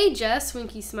 pump. Hey, Jess,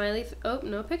 winky smiley. Oh,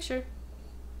 no picture.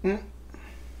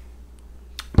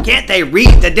 Can't they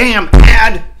read the damn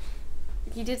ad?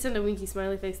 He did send a winky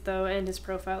smiley face, though, and his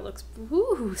profile looks...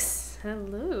 Ooh,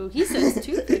 hello. He sends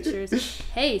 2 pictures.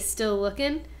 Hey, still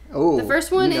looking? Oh, the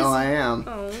first one is... No, I am.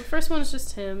 Oh, the first one is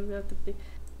just him.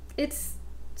 It's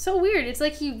so weird. It's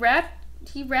like he wrapped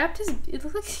his... It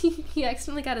looks like he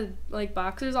accidentally got his, like,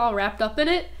 boxers all wrapped up in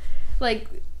it. Like...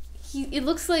 It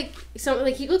looks like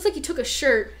he looks like he took a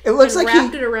shirt and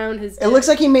wrapped it around his dick. It looks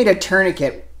like he made a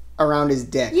tourniquet around his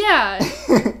dick. Yeah.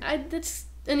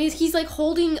 And he's like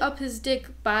holding up his dick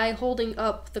by holding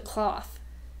up the cloth.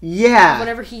 Yeah.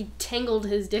 Whatever he tangled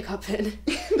his dick up in.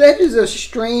 That is a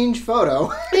strange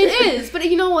photo. It is, but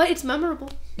you know what? It's memorable.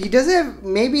 He does have,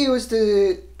 maybe it was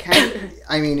to kind of,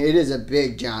 I mean, it is a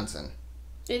big Johnson.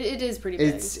 It is pretty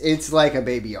big. It's like a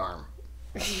baby arm.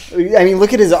 I mean,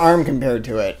 look at his arm compared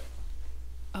to it.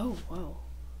 Oh, whoa.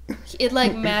 It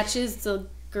like matches the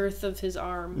girth of his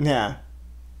arm. Yeah.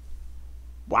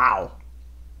 Wow.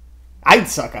 I'd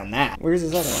suck on that. Where's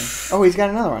his other one? Oh, he's got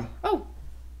another one.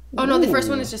 Oh no, the first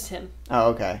one is just him. Oh,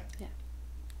 okay. Yeah.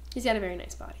 He's got a very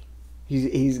nice body.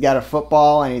 He's got a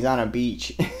football and he's on a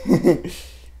beach.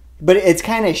 But it's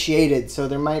kind of shaded, so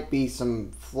there might be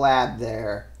some flab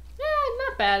there. Yeah,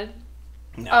 not bad.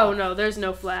 No. Oh, no, there's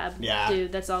no flab. Yeah.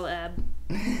 Dude, that's all ab.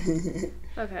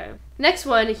 Okay. Next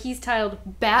one, he's titled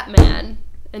Batman,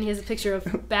 and he has a picture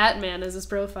of Batman as his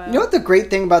profile. You know what the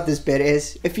great thing about this bit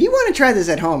is? If you want to try this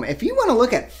at home, if you want to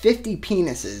look at 50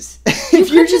 penises, if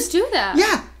you're just do that.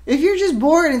 Yeah. If you're just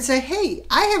bored and say, hey,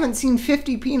 I haven't seen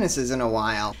 50 penises in a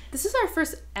while. This is our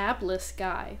first abless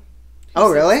guy. Oh,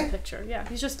 really? Picture. Yeah,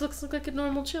 he just looks like a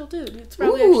normal chill dude. It's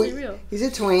probably actually real. He's a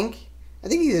twink. I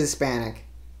think he's Hispanic.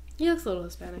 He looks a little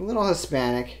Hispanic. A little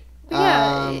Hispanic. But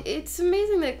yeah, it's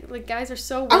amazing that like guys are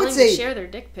so willing to share their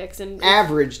dick pics and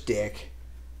average dick.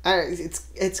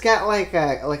 It's got like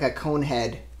a cone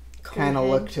head kind of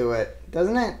look to it,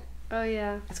 doesn't it? Oh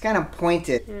yeah. It's kind of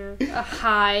pointed. Yeah. A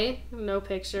high, no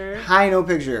picture. High, no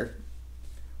picture.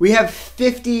 We have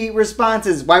 50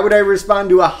 responses. Why would I respond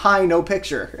to a high, no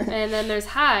picture? And then there's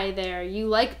hi there. You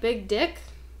like big dick?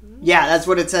 Yeah, that's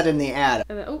what it said in the ad.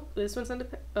 And then, oh, this one sent it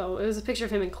was a picture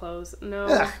of him in clothes. No.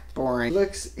 Ugh, boring.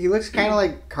 He looks kind of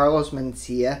like Carlos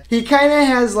Mencia. He kind of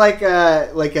has like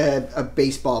a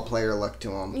baseball player look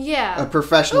to him. Yeah. A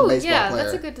professional baseball player. Yeah,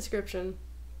 that's a good description.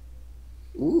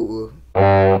 Ooh.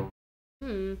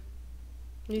 You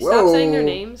stop saying their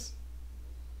names?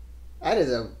 That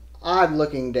is a odd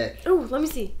looking dick. Oh, let me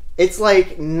see. It's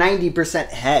like 90%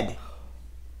 head.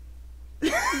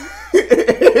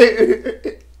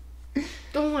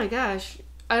 Oh my gosh.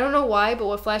 I don't know why, but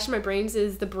what flashed in my brains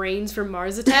is the brains from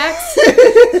Mars Attacks.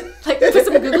 Like, put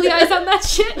some googly eyes on that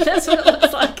shit. That's what it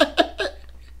looks like.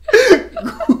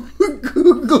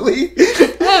 Googly?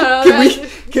 I don't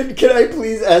know. Can I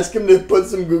please ask him to put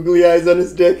some googly eyes on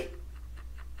his dick?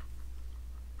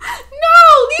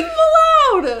 No! Leave him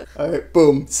alone! Alright,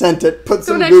 boom. Sent it.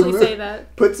 Don't actually say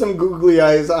that. Put some googly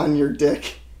eyes on your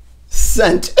dick.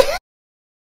 Sent.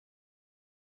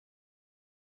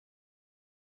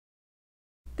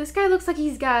 This guy looks like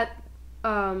he's got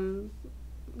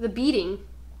the beading.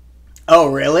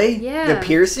 Oh, really? Yeah. The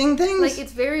piercing things? Like,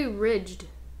 it's very ridged.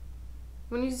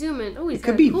 When you zoom in... Oh, he's got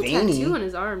could a be cool veiny. tattoo on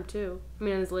his arm, too. I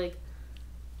mean, on his leg.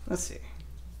 Let's see.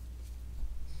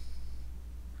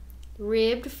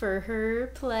 Ribbed for her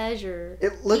pleasure.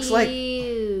 It looks like...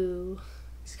 Ew.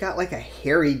 He's got like a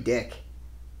hairy dick.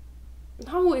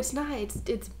 No, it's not.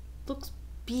 It looks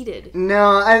beaded.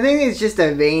 No, I think it's just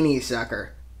a veiny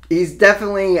sucker. He's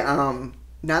definitely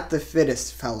not the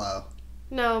fittest fellow.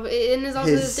 No, but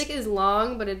his dick is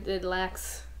long, but it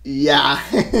lacks... Yeah.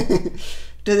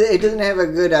 It doesn't have a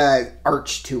good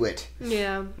arch to it.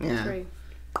 Yeah, that's right.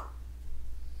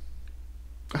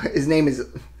 His name is...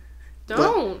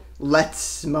 Don't. Let's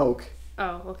Smoke.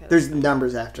 Oh, okay. There's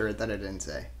numbers after it that I didn't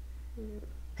say.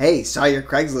 Hey, saw your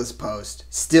Craigslist post.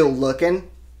 Still looking?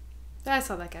 I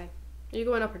saw that guy. Are you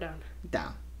going up or down?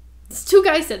 Down. It's two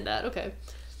guys said that. Okay.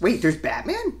 Wait, there's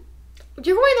Batman?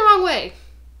 You're going the wrong way.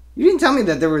 You didn't tell me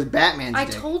that there was Batman's I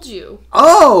dick. told you.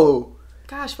 Oh!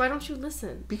 Gosh, why don't you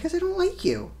listen? Because I don't like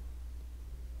you.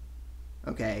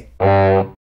 Okay.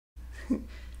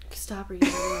 Stop reading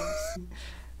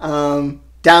names.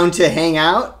 Down to hang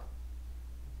out?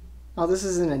 Oh, this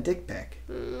isn't a dick pic.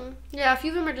 Yeah, a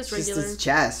few of them are just regular. Just his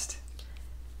chest.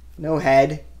 No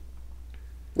head.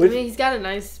 He's got a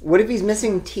nice... What if he's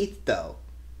missing teeth, though?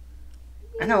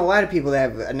 I know a lot of people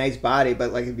that have a nice body,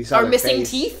 but like if you saw Are their missing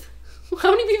face, teeth?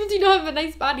 How many people do you know have a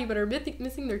nice body but are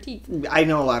missing their teeth? I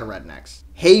know a lot of rednecks.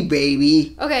 Hey,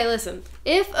 baby. Okay, listen.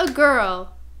 If a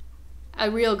girl,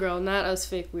 a real girl, not us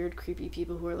fake, weird, creepy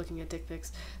people who are looking at dick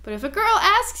pics, but if a girl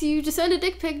asks you to send a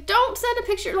dick pic, don't send a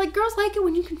picture. Like, girls like it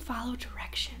when you can follow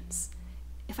directions.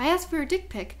 If I ask for a dick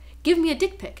pic, give me a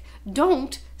dick pic.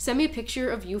 Don't send me a picture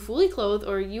of you fully clothed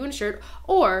or you in a shirt.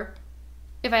 Or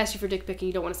if I ask you for a dick pic and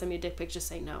you don't want to send me a dick pic, just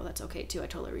say no. That's okay too. I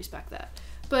totally respect that.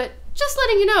 But just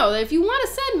letting you know that if you want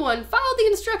to send one, follow the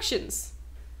instructions.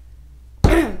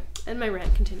 And my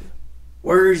rant, continue.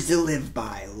 Words to live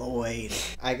by, Lloyd.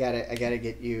 I gotta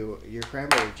get you your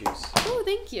cranberry juice. Oh,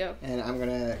 thank you. And I'm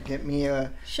gonna get me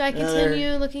a. Should I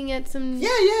continue looking at some?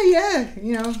 Yeah.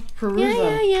 You know,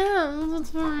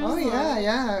 peruse them. Oh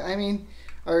yeah. I mean,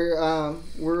 our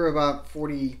we're about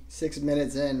 46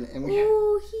 minutes in, and we.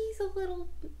 Ooh, he's a little.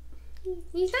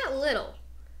 He's not little.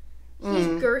 He's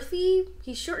girthy.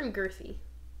 He's short and girthy.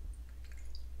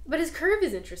 But his curve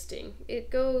is interesting.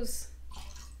 It goes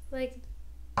like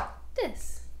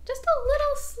this. Just a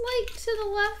little slight to the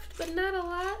left, but not a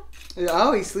lot.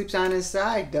 Oh, he sleeps on his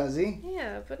side, does he?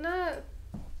 Yeah, but not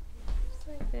just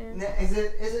like that. Now, is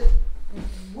it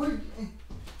would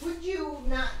you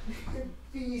not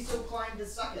be so inclined to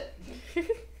suck it?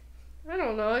 I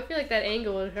don't know. I feel like that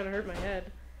angle would kind of hurt my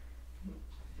head.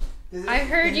 I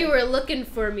heard you were looking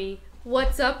for me.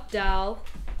 What's up, doll?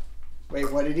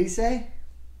 Wait, what did he say?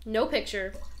 No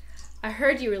picture. I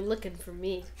heard you were looking for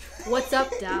me. What's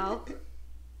up, doll?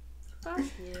 Fuck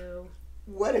you.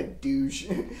 What a douche.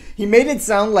 He made it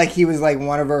sound like he was like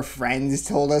one of our friends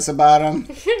told us about him.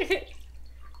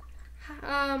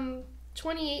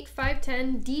 28,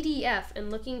 5'10", DDF,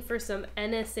 and looking for some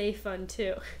NSA fun,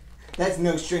 too. That's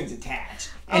no strings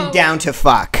attached. And down to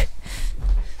fuck.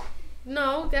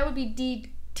 No, that would be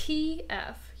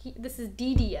DTF. This is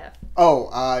DDF.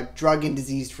 Oh, drug and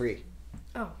disease free.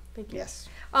 Oh, thank you. Yes.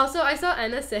 Also, I saw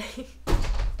NSA.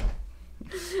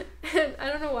 And I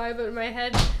don't know why, but my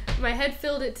head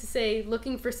filled it to say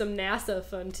looking for some NASA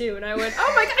fun too, and I went,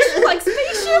 oh my gosh, you like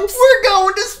spaceships? We're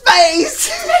going to space.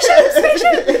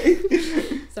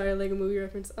 Spaceship. Sorry, Lego movie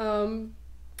reference.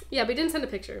 Yeah, but he didn't send a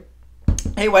picture.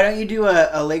 Hey, why don't you do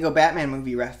a Lego Batman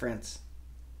movie reference?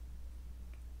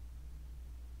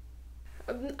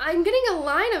 I'm getting a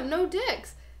line of no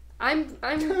dicks. I'm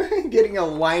getting a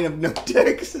line of no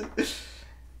dicks.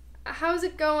 How's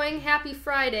it going? Happy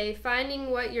Friday. Finding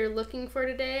what you're looking for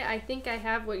today. I think I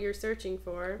have what you're searching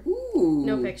for. Ooh.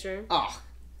 No picture. Oh.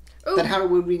 Ooh. Then how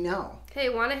would we know? Hey,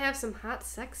 want to have some hot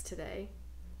sex today?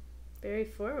 Very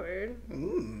forward.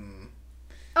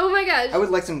 Oh my gosh. I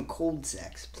would like some cold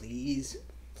sex, please.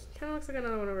 Kind of looks like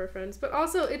another one of our friends. But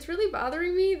also, it's really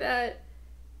bothering me that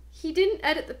he didn't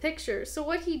edit the picture. So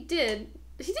what he didn't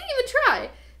even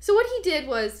try. So what he did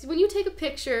was, when you take a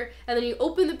picture and then you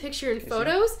open the picture in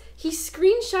Photos, he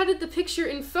screenshotted the picture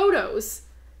in Photos.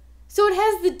 So it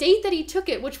has the date that he took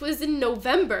it, which was in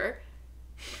November.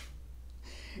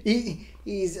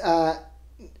 He's oh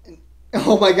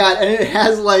my god, and it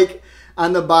has like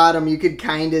on the bottom you could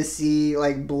kind of see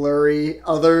like blurry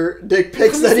other dick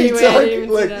pics that he took,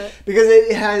 like,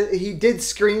 because he did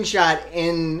screenshot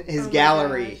in his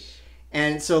gallery.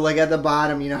 And so, like, at the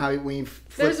bottom, you know how when you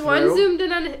flip There's one zoomed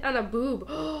in on a boob.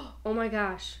 Oh, my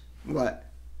gosh. What?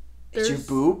 It's your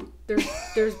boob?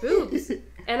 There's boobs.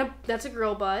 And that's a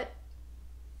girl butt.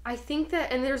 I think that...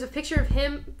 And there's a picture of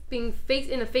him being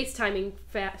in a FaceTiming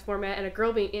format and a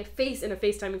girl being in a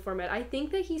FaceTiming format. I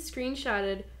think that he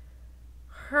screenshotted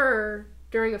her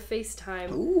during a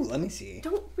FaceTime. Ooh, let me see.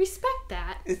 Don't respect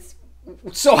that.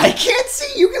 So I can't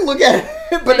see. You can look at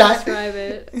it, but not... describe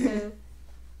it.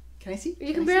 Can I see?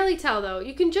 You can barely tell, though.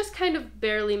 You can just kind of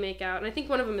barely make out. And I think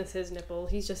one of them is his nipple.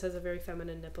 He just has a very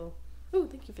feminine nipple. Oh,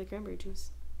 thank you for the cranberry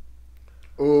juice.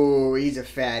 Oh, he's a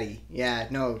fatty. Yeah,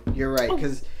 no, you're right.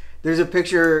 Because there's a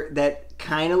picture that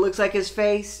kind of looks like his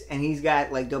face, and he's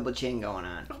got, like, double chin going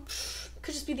on. Oh,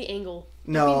 could just be the angle.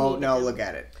 No, look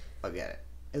at it. Look at it.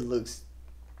 It looks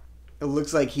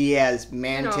like he has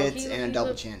man tits and a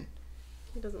double chin.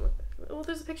 He doesn't look that. Well,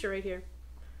 there's a picture right here.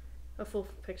 A full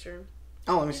picture.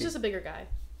 Oh, let me see. He's just a bigger guy.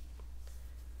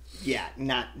 Yeah,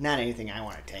 not anything I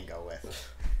want to tango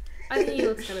with. I think he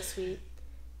looks kind of sweet.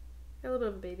 Got a little bit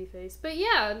of a baby face. But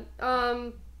yeah,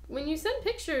 when you send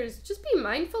pictures, just be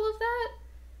mindful of that.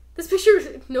 This picture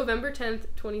is November 10th,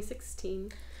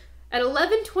 2016. At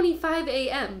 11:25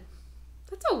 a.m.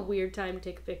 That's a weird time to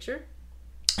take a picture.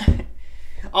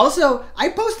 Also, I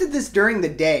posted this during the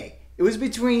day. It was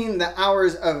between the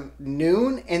hours of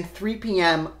noon and 3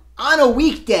 p.m. on a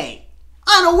weekday.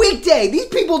 On a weekday! These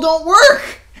people don't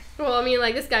work! Well, I mean,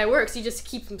 like, this guy works. You just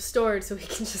keep them stored so he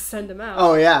can just send them out.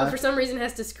 Oh, yeah. But for some reason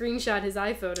has to screenshot his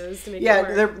iPhotos to make it work.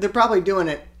 Yeah, they're probably doing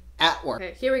it at work.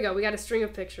 Okay, here we go. We got a string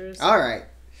of pictures. All right.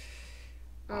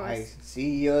 Oh, I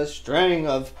see a string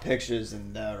of pictures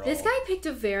in there. This guy picked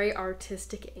a very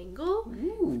artistic angle.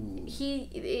 Ooh.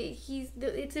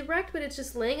 It's erect, but it's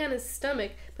just laying on his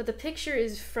stomach. But the picture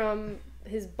is from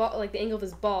his ball, like the angle of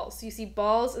his balls. So you see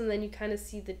balls, and then you kind of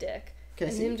see the dick. Can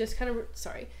I see? Him just kind of.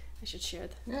 Sorry, I should share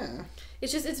that. Yeah.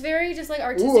 It's very just like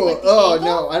artistic. Ooh, like the angle.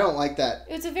 no, I don't like that.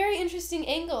 It's a very interesting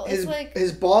angle. His, it's like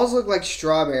his balls look like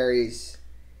strawberries.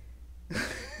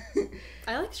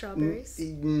 I like strawberries.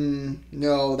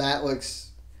 No, that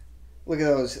looks... Look at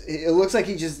those. It looks like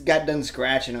he just got done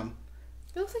scratching them.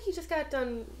 It looks like he just got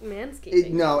done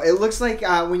manscaping. No, it looks like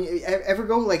when you ever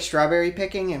go like strawberry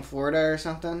picking in Florida or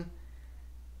something.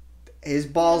 His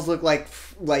balls look like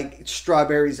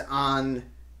strawberries on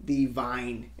the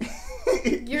vine.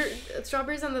 Your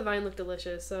strawberries on the vine look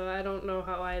delicious, so I don't know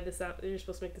why you're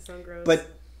supposed to make this sound gross. But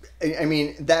I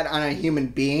mean, that on a human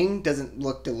being doesn't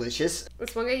look delicious.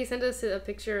 This one guy, he sent us a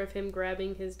picture of him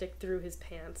grabbing his dick through his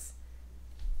pants.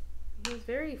 He has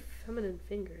very feminine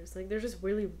fingers. Like, they're just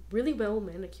really, really well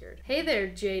manicured. Hey there,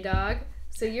 J-Dog.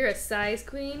 So you're a size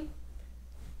queen?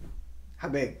 How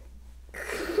big?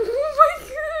 Oh my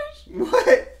gosh.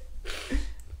 What?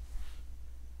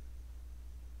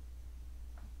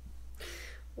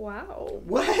 Wow.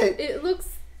 What? It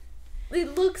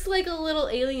looks like a little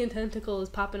alien tentacle is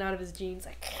popping out of his jeans.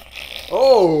 Like,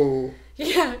 oh.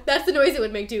 Yeah, that's the noise it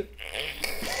would make too.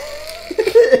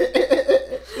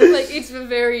 Like, it's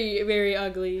very, very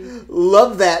ugly.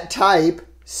 Love that type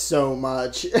so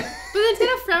much. But then it's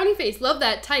got a frowny face. Love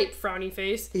that type, frowny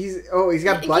face. He's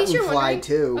got button fly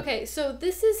too. Okay, so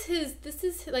this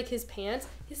is like his pants.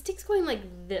 His dick's going like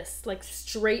this, like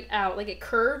straight out, like it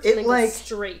curves and then goes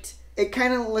straight. It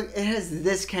kind of it has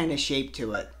this kind of shape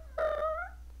to it.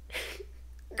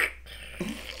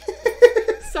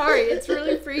 Sorry, it's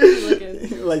really freaky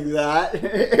looking. Like that.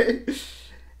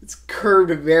 It's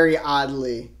curved very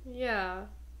oddly. Yeah.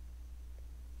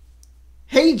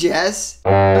 Hey Jess,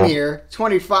 I'm here,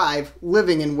 25,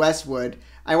 living in Westwood.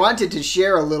 I wanted to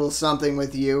share a little something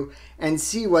with you and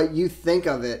see what you think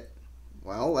of it.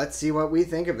 Well, let's see what we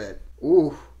think of it.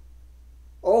 Ooh.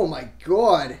 Oh my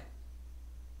god.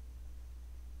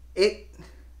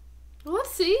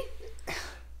 Let's see.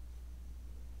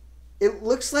 It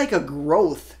looks like a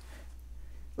growth.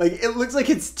 Like, it looks like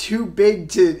it's too big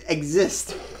to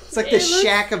exist. It's like the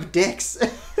shack of dicks.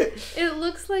 It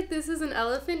looks like this is an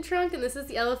elephant trunk, and this is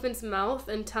the elephant's mouth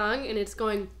and tongue, and it's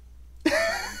going...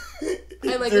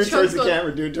 and like do it towards the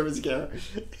camera. Do it towards the camera.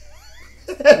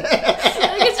 Like,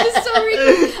 it's just so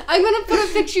ridiculous. I'm going to put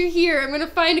a picture here. I'm going to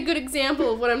find a good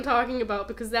example of what I'm talking about,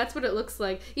 because that's what it looks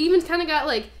like. It even kind of got,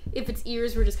 like, if its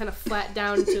ears were just kind of flat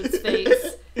down into its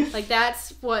face. Like,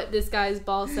 that's what this guy's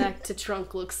ball sack to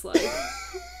trunk looks like.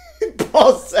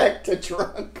 Ball sack to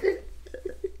trunk.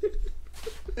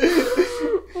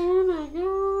 Oh my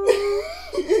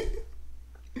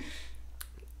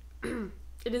god.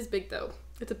 It is big though.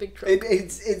 It's a big trunk.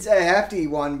 It's a hefty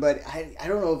one, but I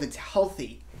don't know if it's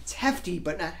healthy. It's hefty,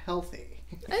 but not healthy.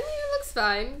 I mean, it looks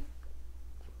fine.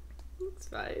 It looks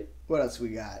fine. What else we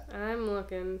got? I'm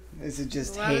looking. Is it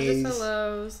just a lot haze? Of just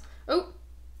hellos. Oh,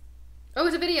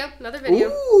 it's a video. Another video.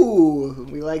 Ooh,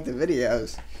 we like the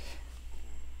videos.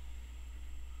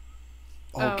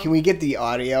 Oh, can we get the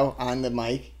audio on the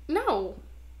mic? No.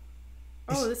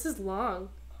 Oh, this is long.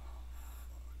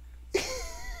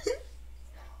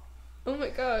 Oh my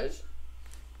gosh.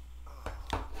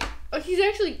 Oh, he's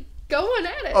actually going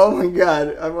at it. Oh my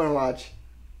god, I want to watch.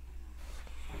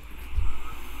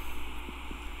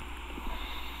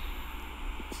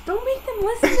 Don't make them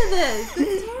listen to this.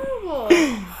 This is horrible.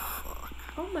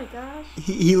 Oh my gosh.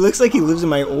 He looks like he lives in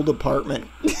my old apartment.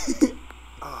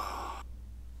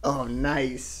 Oh,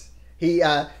 nice.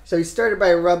 So he started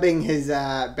by rubbing his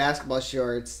basketball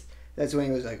shorts. That's when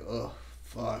he was like, oh,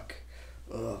 fuck.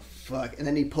 Oh, fuck. And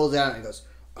then he pulls it out and he goes,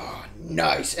 oh,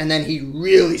 nice. And then he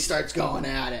really starts going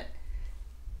at it.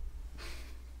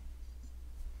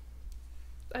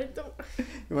 I don't...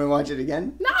 You want to watch it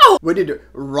again? No! What did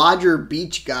Roger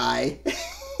Beach Guy...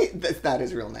 That's not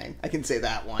his real name. I can say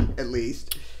that one, at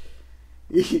least.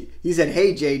 He said,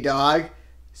 hey, J-Dog,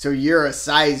 so you're a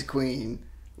size queen.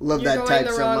 Love that type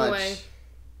so much. Way.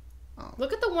 Oh.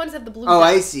 Look at the ones that have the blue. Oh, dot.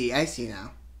 I see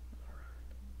now.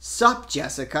 Sup,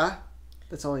 Jessica?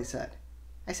 That's all he said.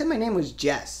 I said my name was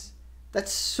Jess.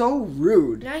 That's so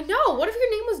rude. I know. What if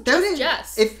your name was just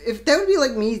Jess? If that would be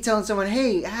like me telling someone,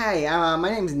 hey, hi,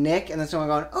 my name's Nick, and then someone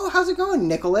going, oh, how's it going,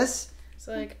 Nicholas?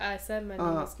 So like I said, my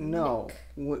name is no.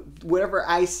 Nick. Whatever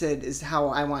I said is how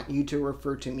I want you to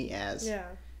refer to me as. Yeah.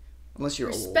 Unless you're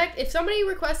Respect. Old. If somebody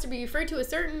requests to be referred to a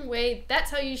certain way, that's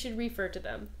how you should refer to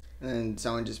them. And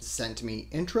someone just sent me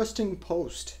interesting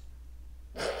post.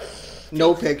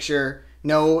 No picture.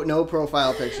 No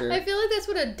profile picture. I feel like that's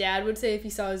what a dad would say if he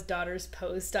saw his daughter's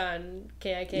post on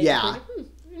KIK. Yeah. Like,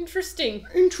 interesting.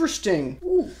 Interesting.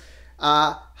 Ooh.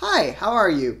 Hi, how are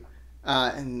you?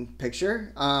 And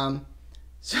picture.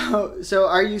 So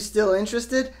are you still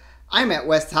interested? I'm at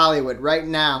West Hollywood right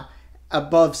now,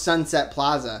 above Sunset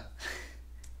Plaza.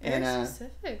 Very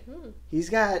specific. He's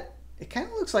got, it kind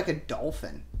of looks like a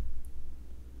dolphin.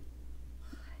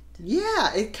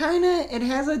 Yeah, it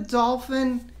has a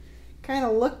dolphin kind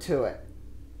of look to it.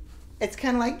 It's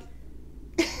kind of like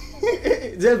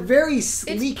it's a very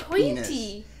sleek It's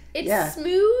pointy. penis. It's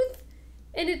smooth,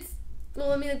 and it's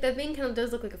well. I mean, like that thing kind of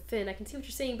does look like a fin. I can see what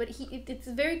you're saying, but it's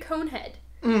a very cone head.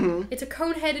 Mm-hmm. It's a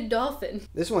cone-headed dolphin.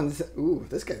 This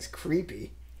this guy's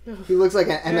creepy. He looks like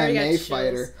an MMA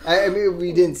fighter. I mean,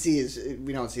 we don't see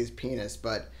his penis,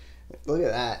 but look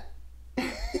at that.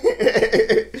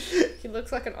 He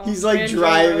looks like an He's like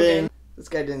driving. This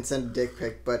guy didn't send a dick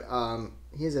pic, but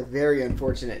he has a very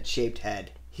unfortunate shaped head.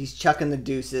 He's chucking the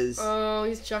deuces. Oh,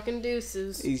 he's chucking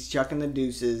deuces. He's chucking the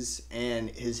deuces,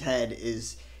 and his head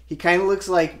is. He kind of looks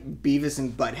like Beavis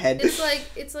and Butthead.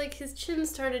 It's like his chin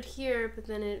started here, but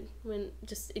then it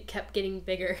kept getting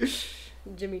bigger.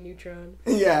 Jimmy Neutron.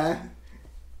 Yeah.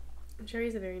 I'm sure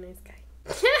he's a very nice guy.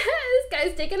 This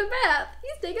guy's taking a bath.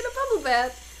 He's taking a bubble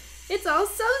bath. It's all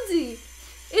sudsy.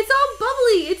 It's all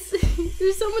bubbly.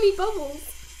 There's so many bubbles.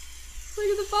 Look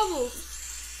at the bubbles.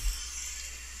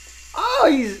 Oh,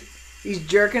 he's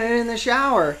jerking it in the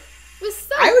shower. With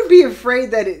soap. I would be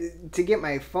afraid to get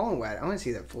my phone wet. I want to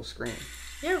see that full screen.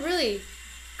 Yeah, really.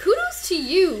 Kudos to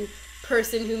you,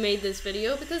 person who made this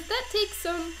video, because that takes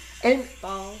some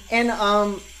balls. And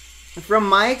from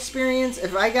my experience,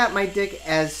 if I got my dick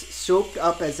as soaped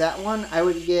up as that one, I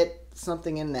would get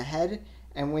something in the head,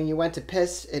 and when you went to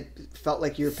piss, it felt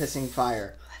like you were pissing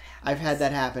fire. I've had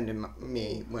that happen to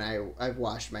me when I've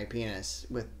washed my penis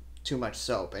with too much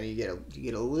soap, and you get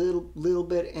a little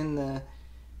bit in the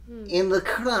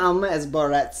crumb, as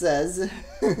Barrett says.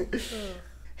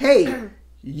 Hey,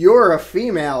 you're a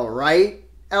female, right?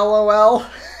 LOL.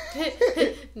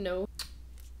 No.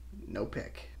 No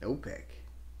pic.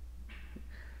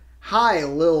 Hi,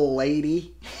 little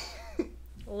lady.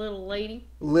 Little lady.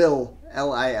 Lil,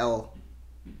 L-I-L.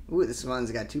 Ooh, this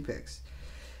one's got 2 pics.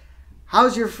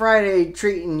 How's your Friday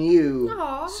treating you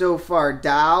so far,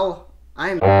 doll?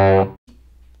 Ooh,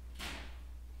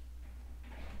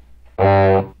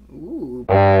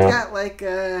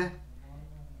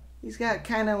 he's got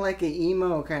kind of like an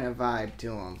emo kind of vibe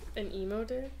to him. An emo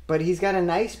dude? But he's got a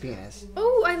nice penis.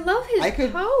 Oh, I love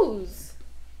his pose.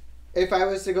 If I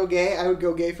was to go gay, I would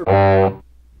go gay for... Nah,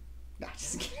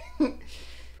 just kidding.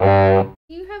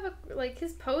 You have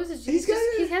his pose is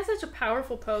he has such a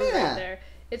powerful pose right there.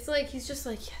 It's like, he's just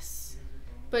like, yes.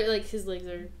 But like his legs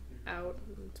are out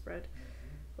and spread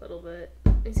a little bit.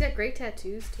 He's got great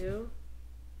tattoos too.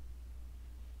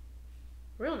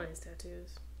 Real nice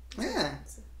tattoos. Yeah.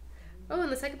 Oh,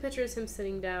 and the second picture is him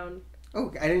sitting down.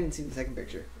 Oh, I didn't see the second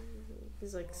picture.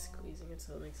 He's like squeezing it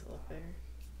so it makes it look better.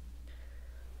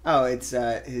 Oh, it's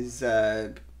his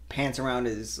pants around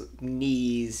his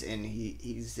knees, and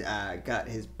he's got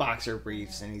his boxer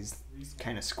briefs, and he's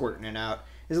kind of squirting it out.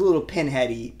 It's a little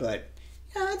pinheady, but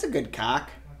yeah, it's a good cock.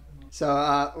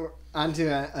 So on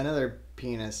to another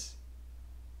penis.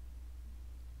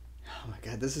 Oh my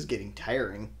god, this is getting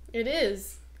tiring. It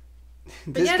is.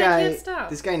 This I guy can't stop.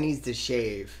 This guy needs to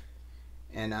shave,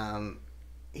 and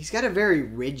he's got a very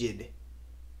rigid.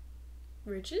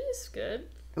 Rigid is good.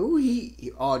 Ooh,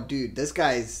 oh dude, this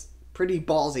guy's pretty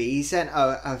ballsy. He sent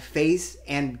a face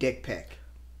and dick pic.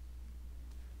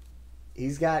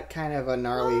 He's got kind of a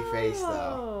gnarly face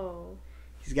though.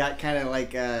 He's got kind of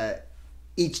like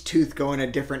each tooth going a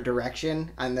different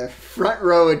direction on the front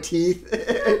row of teeth.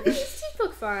 His teeth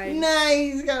look fine. Nah,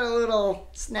 he's got a little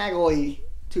snaggly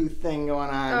tooth thing going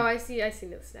on. Oh, I see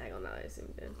the snaggle now. I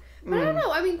assume good. But I don't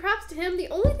know. I mean, props to him. The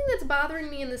only thing that's bothering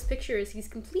me in this picture is he's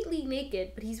completely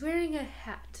naked, but he's wearing a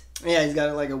hat. Yeah, he's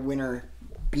got like a winter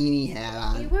beanie hat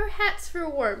on. You wear hats for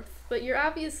warmth, but you're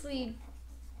obviously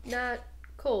not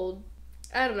cold.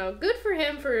 I don't know. Good for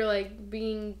him for like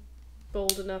being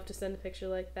bold enough to send a picture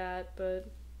like that,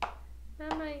 but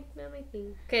not my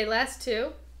thing. Okay, last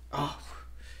 2. Oh,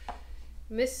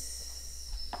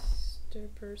 Mr.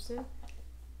 Person.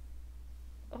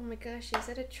 Oh my gosh, is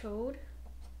that a chode?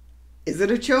 is it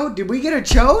a chode? Did we get a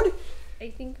chode?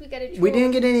 I think we got a chode. We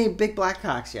didn't get any big black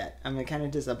cocks yet. I'm kind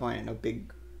of disappointed. No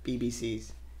big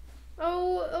BBCs.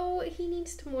 Oh, he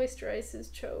needs to moisturize his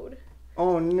chode.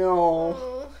 Oh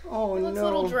no. Oh It looks a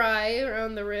little dry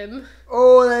around the rim.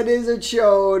 Oh, that is a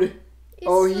chode.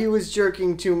 He was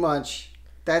jerking too much.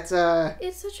 That's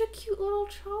It's such a cute little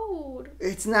chode.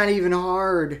 It's not even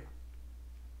hard.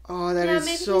 Oh, that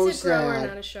is so sad. Maybe he's a grower,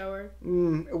 not a shower.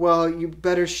 Well, you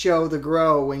better show the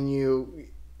grow when you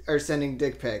are sending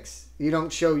dick pics. You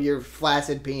don't show your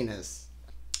flaccid penis.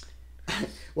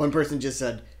 One person just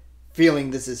said,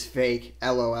 "Feeling this is fake,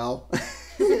 LOL."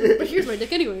 But here's my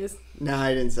dick anyways. No,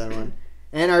 I didn't send one.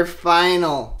 And our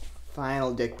final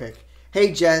dick pic.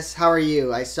 Hey Jess, how are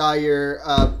you? I saw your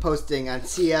posting on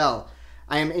CL.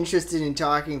 I am interested in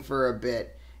talking for a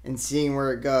bit and seeing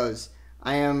where it goes.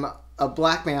 I am a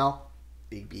black male,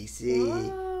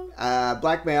 BBC,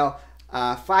 black male,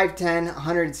 5'10",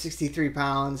 163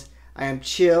 pounds. I am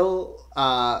chill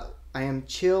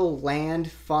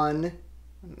land fun.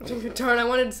 Darn, I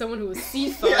wanted someone who was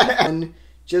sea fun. Yeah.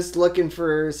 Just looking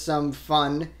for some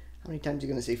fun. How many times are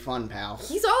you going to say fun, pal?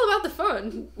 He's all about the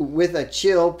fun. With a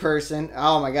chill person.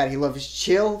 Oh my god, he loves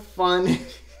chill, fun.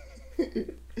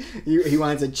 He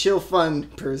wants a chill, fun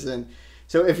person.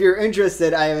 So if you're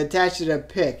interested, I have attached a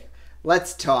pic.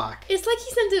 Let's talk. It's like he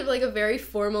sent it like a very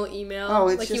formal email. Oh,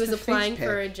 it's like just he was a applying face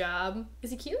for pic. a job. Is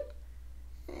he cute?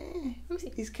 Let me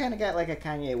see. He's kind of got like a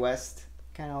Kanye West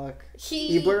kind of look.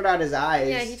 He blurred out his eyes.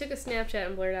 Yeah, he took a Snapchat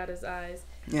and blurred out his eyes.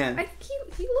 Yeah. I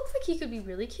think he looks like he could be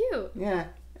really cute. Yeah.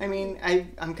 I mean,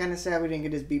 I'm kind of sad we didn't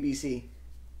get his BBC.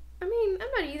 I mean, I'm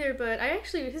not either, but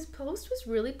his post was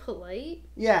really polite.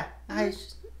 Yeah.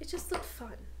 It just looked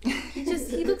fun.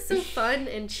 He looks so fun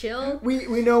and chill.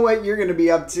 We know what you're gonna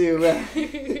be up to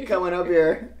coming up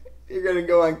here. You're gonna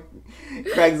go on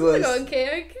Craigslist. I'm gonna go on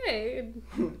KIK.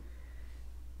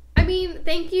 I mean,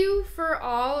 thank you for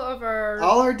all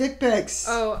our dick pics.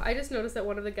 Oh, I just noticed that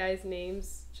one of the guys'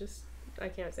 names I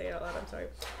can't say it out loud. I'm sorry.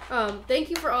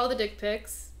 Thank you for all the dick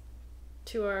pics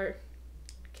to our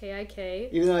KIK.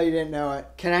 Even though you didn't know it,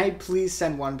 can I please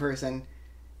send one person?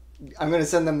 I'm gonna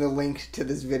send them the link to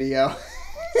this video.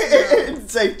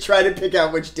 It's like, try to pick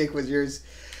out which dick was yours.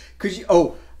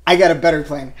 I got a better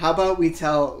plan. How about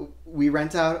we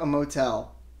rent out a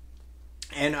motel,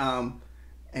 and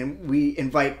we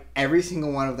invite every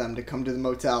single one of them to come to the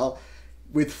motel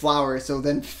with flowers. So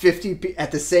then 50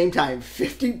 at the same time,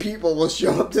 50 people will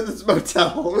show up to this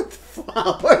motel with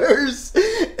flowers,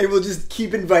 and we'll just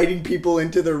keep inviting people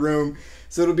into the room.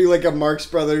 So it'll be like a Marx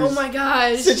Brothers. Oh my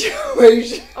gosh.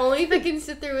 Situation. Only if I can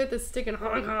sit there with a stick and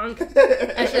honk honk.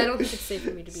 Actually, I don't think it's safe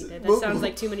for me to be there. That sounds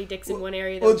like too many dicks in one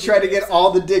area. We'll try to get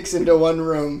all the dicks into one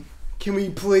room. Can we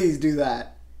please do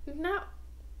that? No.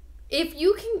 If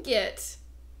you can get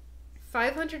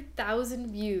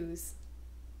 500,000 views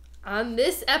on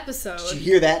this episode. Did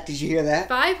you hear that?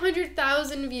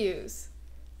 500,000 views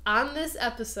on this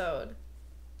episode.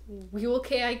 We will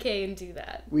KIK and do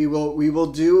that. We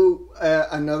will do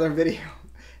another video.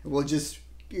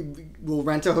 We'll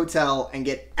rent a hotel and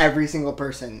get every single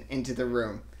person into the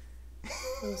room.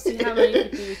 We'll see how many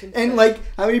people we can. And like,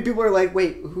 how many people are like,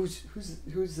 wait, who's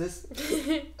this?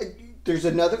 There's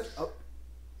another. Oh,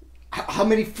 how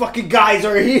many fucking guys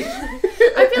are here?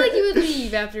 I feel like you would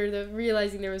leave after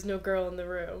realizing there was no girl in the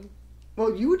room.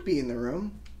 Well, you would be in the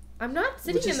room. I'm not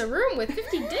sitting in the room with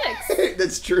 50 dicks.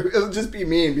 That's true. It'll just be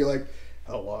me and be like,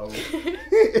 hello.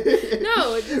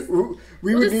 No,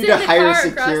 we would need to hire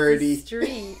security. The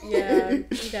street. Yeah,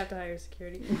 we'd have to hire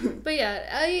security. But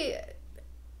yeah,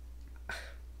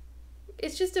 it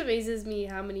just amazes me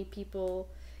how many people.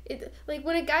 Like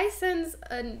when a guy sends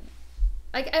I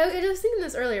was thinking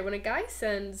this earlier. When a guy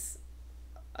sends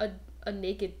a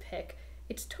naked pic,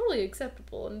 it's totally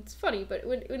acceptable and it's funny. But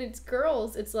when it's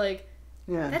girls, it's like.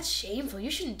 Yeah. That's shameful.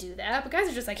 You shouldn't do that. But guys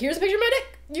are just like, here's a picture of my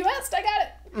dick. You asked, I got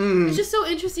it. It's just so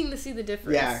interesting to see the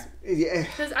difference. Yeah.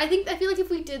 Because I feel like if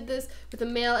we did this with a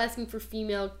male asking for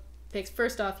female pics,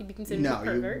 first off, you'd be considered a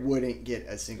pervert. No, you wouldn't get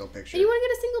a single picture. And you wouldn't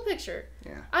get a single picture.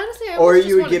 Yeah. Honestly, or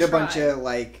you would get a bunch of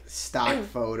like stock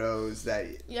photos that.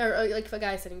 Yeah, or like if a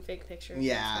guy sending fake pictures.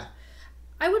 Yeah.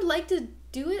 I would like to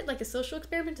do it like a social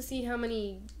experiment to see how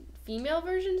many female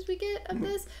versions we get of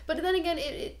this, but then again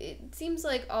it seems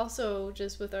like also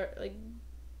just with our like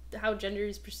how gender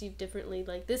is perceived differently,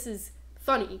 like this is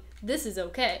funny, this is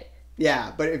okay.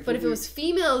 Yeah, but if it was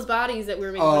females' bodies that we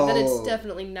were making fun of, then it's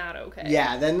definitely not okay.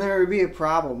 Yeah, then there would be a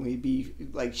problem. We'd be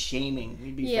like shaming.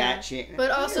 We'd be fat shaming. But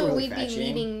also we'd be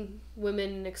leading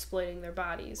women exploiting their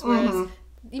bodies, whereas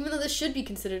even though this should be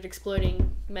considered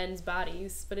exploiting men's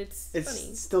bodies, but it's funny.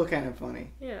 It's still kind of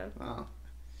funny. Yeah. Wow.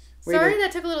 Sorry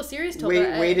that took a little serious toll.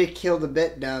 Way to kill the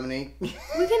bit, Dominique. We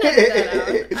can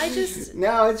edit that out.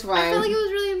 No, it's fine. I feel like it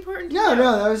was really important. No,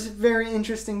 that was a very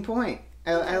interesting point.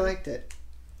 I liked it.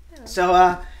 Yeah.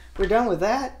 So, we're done with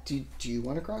that. Do you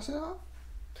want to cross it off?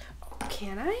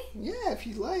 Can I? Yeah, if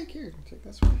you like. Here, take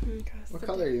this one. What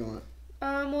color do you want?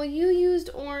 Well, you used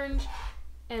orange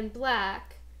and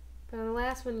black, but on the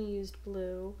last one you used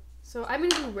blue. So I'm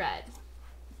gonna do red.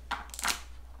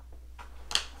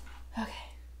 Okay.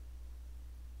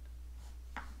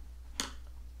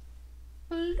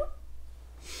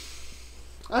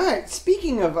 Alright,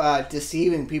 speaking of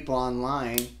deceiving people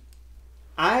online,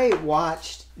 I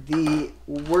watched the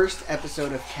worst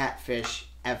episode of Catfish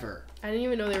ever. I didn't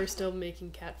even know they were still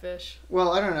making Catfish.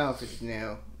 Well, I don't know if it's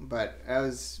new, but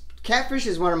Catfish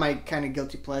is one of my kind of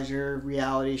guilty pleasure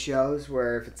reality shows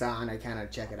where if it's on, I kind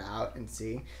of check it out and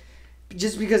see.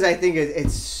 Just because I think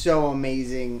it's so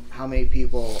amazing how many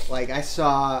people, like I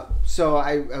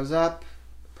was up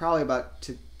probably about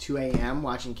 2 a.m.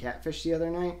 watching Catfish the other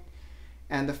night.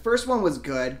 And the first one was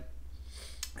good.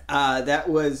 That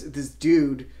was, this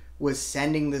dude was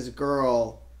sending this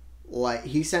girl, like,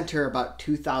 he sent her about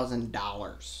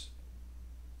 $2,000.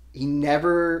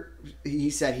 He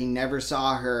said he never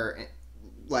saw her,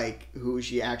 like, who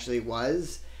she actually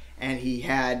was. And he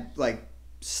had, like,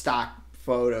 stock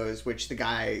photos, which the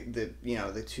guy,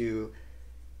 the two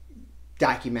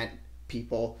document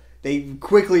people, they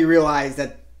quickly realized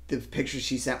that the picture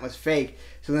she sent was fake.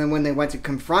 So then when they went to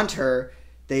confront her,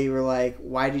 they were like,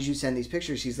 why did you send these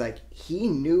pictures? She's like, he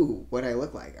knew what I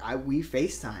look like. We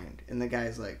FaceTimed. And the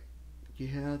guy's like,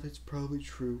 yeah, that's probably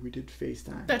true. We did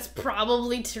FaceTime. That's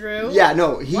probably true? Yeah,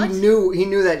 no, he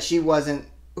knew that she wasn't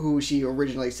who she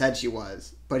originally said she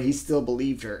was, but he still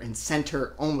believed her and sent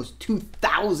her almost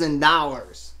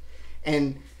 $2,000.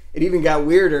 And it even got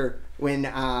weirder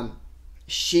when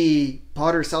she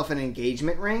bought herself an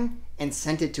engagement ring and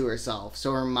sent it to herself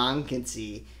so her mom can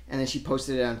see, and then she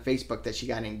posted it on Facebook that she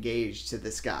got engaged to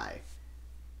this guy.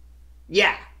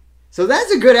 Yeah. So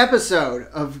that's a good episode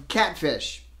of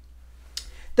Catfish.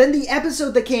 Then the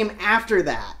episode that came after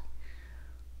that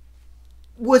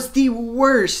was the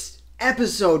worst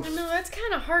episode. I know, that's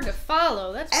kind of hard to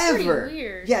follow. That's ever. Pretty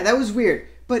weird. Yeah, that was weird.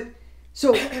 But,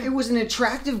 so, it was an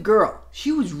attractive girl.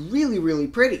 She was really, really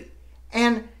pretty.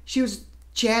 And she was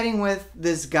chatting with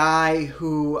this guy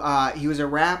who, he was a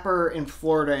rapper in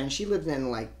Florida, and she lived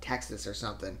in, like, Texas or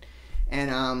something.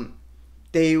 And,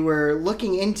 they were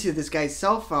looking into this guy's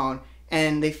cell phone,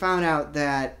 and they found out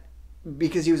that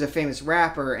because he was a famous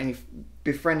rapper, and he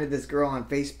befriended this girl on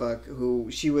Facebook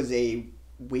who, she was a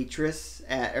waitress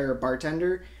or a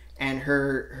bartender, and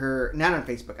her not on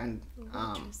Facebook, on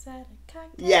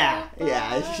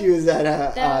yeah, she was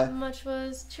at that much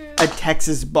was true. A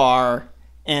Texas bar,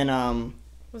 and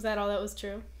was that all that was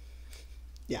true?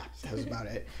 Yeah, that was about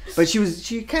it. But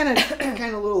she kind of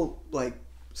a little like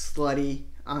slutty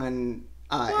on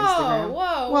Instagram.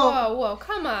 Whoa,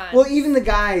 come on. Well, even the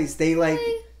guys, they like.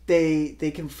 Really?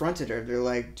 They confronted her. They're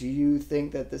like, do you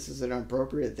think that this is an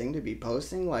appropriate thing to be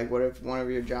posting? Like, what if one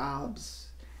of your jobs...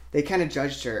 They kind of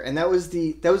judged her. And that was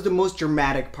the most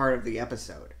dramatic part of the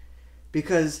episode.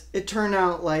 Because it turned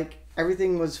out like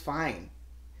everything was fine.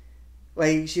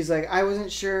 Like, she's like, I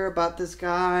wasn't sure about this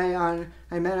guy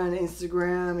I met on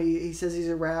Instagram. He says he's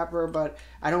a rapper, but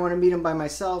I don't want to meet him by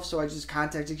myself, so I just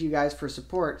contacted you guys for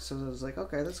support. So I was like,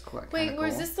 okay, that's cool. Wait,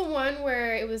 was this the one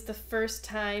where it was the first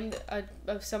time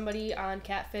of somebody on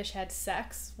Catfish had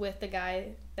sex with the guy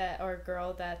or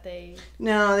girl that they...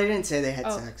 No, they didn't say they had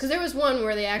sex. Because there was one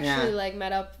where they actually like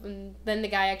met up, and then the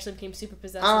guy actually became super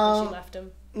possessive and she left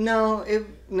him. No,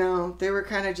 they were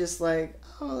kind of just like,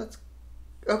 oh, that's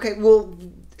okay, well,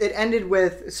 it ended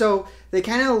with... So, they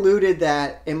kind of alluded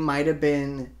that it might have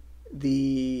been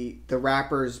the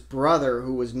rapper's brother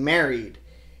who was married.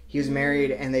 He was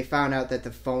married, and they found out that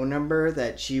the phone number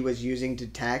that she was using to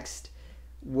text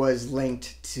was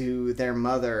linked to their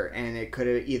mother, and it could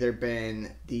have either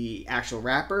been the actual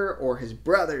rapper or his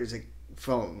brother's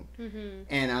phone. Mm-hmm.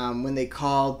 And when they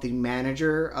called the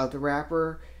manager of the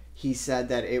rapper... He said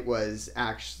that it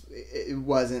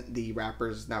wasn't the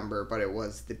rapper's number, but it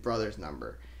was the brother's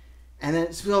number. And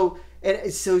then so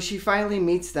she finally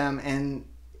meets them, and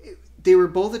they were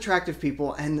both attractive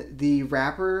people, and the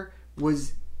rapper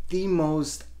was the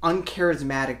most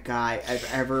uncharismatic guy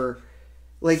I've ever...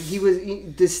 Like, he was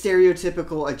the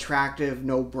stereotypical attractive,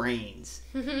 no brains.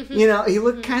 You know, he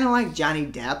looked kind of like Johnny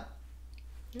Depp.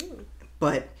 Ooh.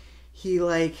 But he,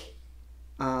 like...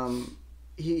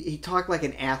 He talked like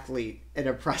an athlete at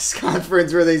a press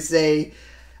conference where they say,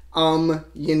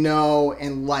 you know,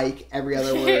 and like every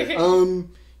other word.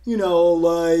 You know,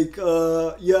 like,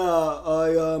 yeah, I,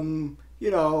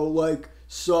 you know, like,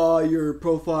 saw your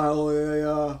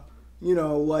profile, you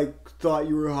know, like, thought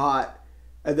you were hot.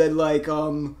 And then, like,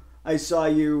 I saw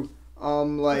you,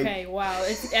 like... Okay, wow.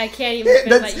 I can't even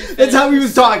that's how he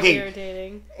was talking.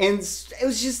 Irritating. And it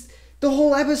was just... The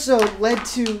whole episode led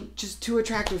to just two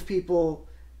attractive people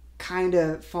kind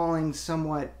of falling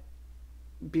somewhat,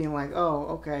 being like, oh,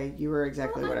 okay, you were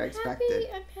exactly what I expected.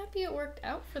 I'm happy it worked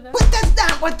out for them. But that's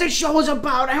not what the show is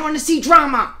about. I want to see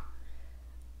drama.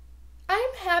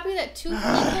 I'm happy that two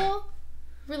people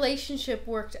relationship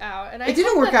worked out. And it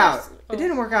didn't work out. It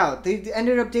didn't work out. They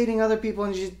ended up dating other people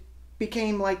and just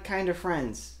became like kind of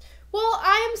friends. Well,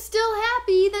 I am still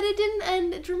happy that it didn't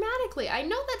end dramatically. I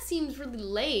know that seems really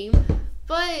lame,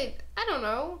 but I don't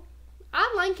know.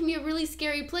 Online can be a really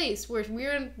scary place where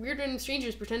weird random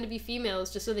strangers pretend to be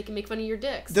females just so they can make fun of your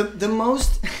dicks. The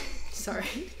most...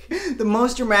 Sorry. The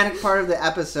most dramatic part of the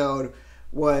episode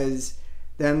was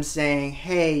them saying,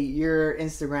 hey, your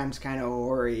Instagram's kind of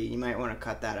hoary. You might want to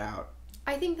cut that out.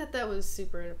 I think that was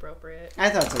super inappropriate. I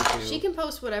thought so too. She can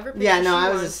post whatever picture Yeah, no, she I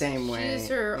was wants. the same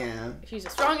way. She's a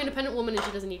strong, independent woman, and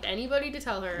she doesn't need anybody to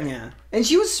tell her. Yeah. And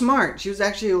she was smart. She was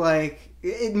actually like,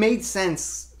 it made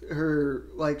sense. Her,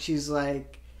 like, she's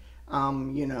like,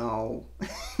 no.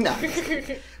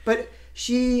 But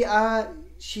she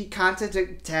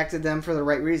contacted them for the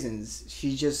right reasons.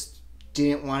 She just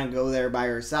didn't want to go there by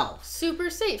herself. Super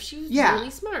safe. She was really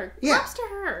smart. Yeah. Props to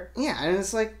her. Yeah, and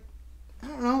it's like, I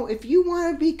don't know, if you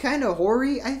want to be kind of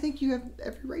hoary, I think you have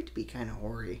every right to be kind of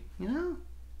hoary, you know?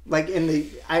 Like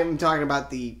I'm talking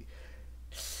about the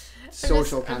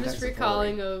social context. I'm just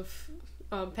recalling of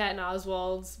Patton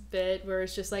Oswalt's bit where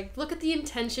it's just like, look at the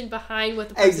intention behind what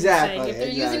the person's saying. If they're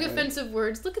using offensive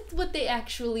words, look at what they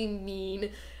actually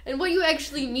mean. And what you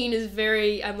actually mean is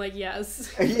very, I'm like,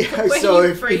 yes. Yeah, so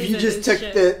if you just took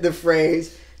the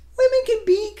phrase, women can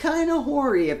be kind of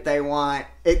hoary if they want,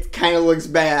 it kind of looks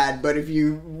bad. But if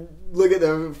you look at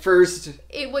the first...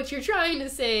 what you're trying to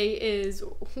say is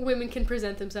women can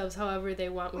present themselves however they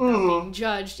want without being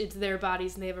judged. It's their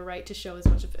bodies and they have a right to show as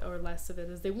much of it or less of it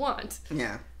as they want.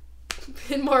 Yeah.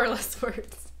 In more or less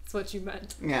words. That's what you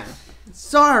meant. Yeah.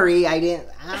 Sorry, I didn't...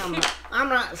 I'm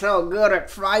not so good at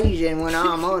phrasing when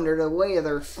I'm under the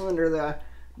weather, under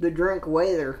the drink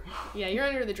weather. Yeah, you're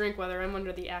under the drink weather. I'm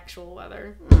under the actual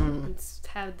weather. It's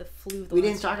had the flu. We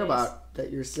didn't talk about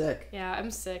that you're sick. Yeah, I'm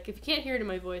sick. If you can't hear it in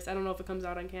my voice, I don't know if it comes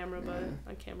out on camera, but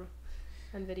on camera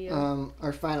and video.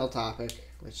 Our final topic,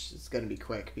 which is going to be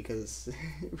quick because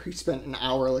we spent an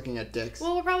hour looking at dicks.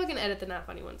 Well, we're probably going to edit the not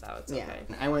funny ones out. It's okay.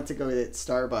 I went to go eat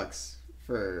Starbucks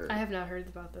for... I have not heard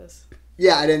about this.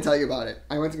 Yeah, I didn't tell you about it.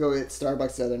 I went to go eat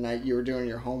Starbucks the other night. You were doing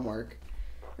your homework.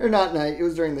 Or not night. It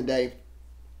was during the day.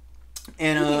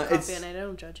 And it's coffee at night. I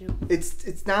don't judge you.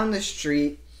 It's down the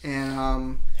street,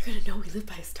 and they're gonna know we live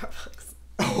by a Starbucks.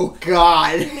 Oh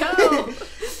God! No.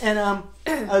 And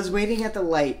I was waiting at the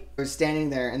light. I was standing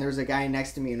there, and there was a guy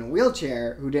next to me in a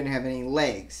wheelchair who didn't have any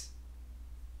legs.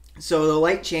 So the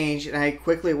light changed, and I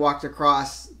quickly walked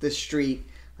across the street,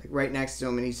 like right next to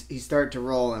him, and he started to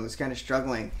roll and was kind of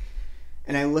struggling.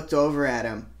 And I looked over at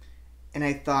him, and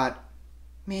I thought,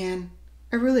 man,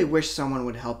 I really wish someone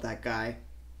would help that guy.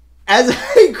 As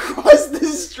I crossed the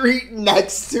street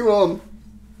next to him.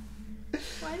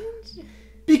 Why didn't you?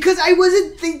 Because I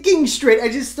wasn't thinking straight. I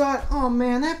just thought, oh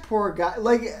man, that poor guy.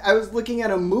 Like, I was looking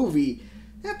at a movie.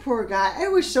 That poor guy. I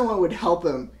wish someone would help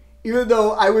him. Even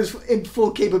though I was in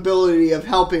full capability of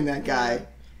helping that guy.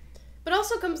 But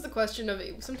also comes the question of,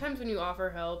 sometimes when you offer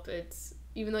help, it's,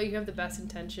 even though you have the best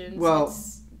intentions. Well,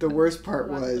 the worst part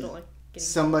was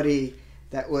somebody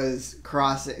that was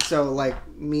crossing. So, like,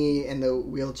 me and the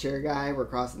wheelchair guy were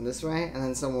crossing this way, and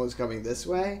then someone was coming this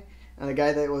way. And the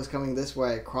guy that was coming this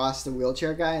way crossed the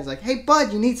wheelchair guy and was like, hey,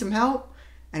 bud, you need some help?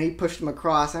 And he pushed him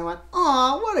across. And I went,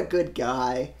 aw, what a good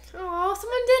guy. Aw,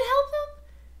 someone did help him?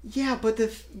 Yeah, but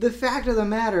the fact of the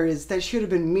matter is that should have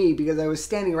been me because I was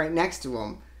standing right next to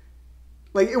him.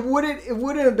 Like, it wouldn't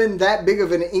have been that big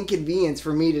of an inconvenience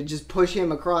for me to just push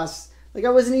him across. Like,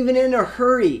 I wasn't even in a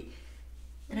hurry.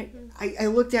 And I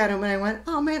looked at him and I went,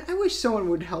 oh man, I wish someone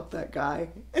would help that guy.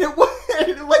 And it was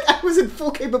like I was in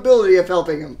full capability of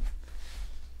helping him.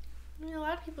 I mean, a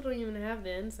lot of people don't even have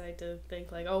the insight to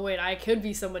think like, oh wait, I could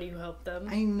be somebody who helped them.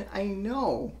 I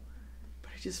know,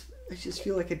 but I just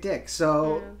feel like a dick.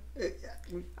 So,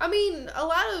 I mean, a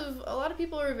lot of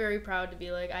people are very proud to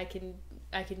be like, I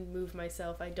can move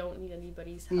myself. I don't need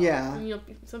anybody's help. Yeah. And,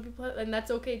 some people, and that's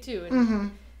okay too.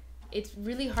 And it's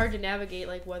really hard to navigate,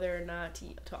 like, whether or not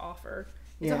to offer.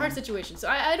 It's a hard situation. So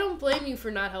I don't blame you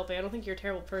for not helping. I don't think you're a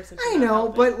terrible person for I know,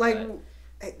 but, like...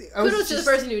 Kudos to the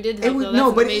person who did help, though.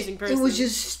 That's an amazing person. It was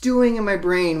just stewing in my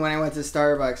brain when I went to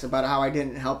Starbucks about how I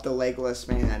didn't help the legless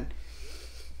man.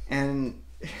 And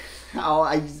how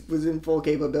I was in full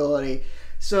capability.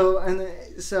 So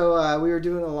we were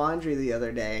doing the laundry the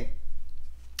other day.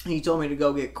 And he told me to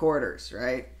go get quarters,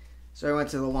 right? So I went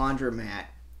to the laundromat.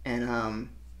 And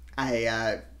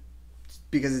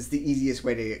because it's the easiest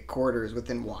way to get quarters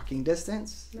within walking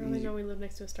distance. Now they know we live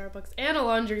next to a Starbucks and a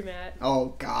laundromat.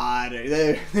 Oh, God.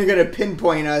 They're going to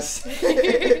pinpoint us.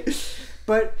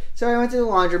 But, so I went to the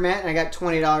laundromat and I got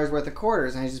 $20 worth of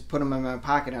quarters. And I just put them in my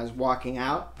pocket. I was walking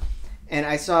out. And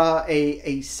I saw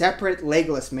a separate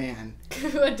legless man.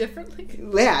 A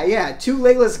different leg? Yeah. 2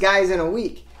 legless guys in a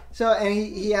week. So, and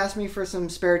he asked me for some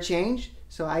spare change,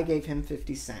 so I gave him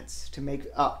 50 cents to make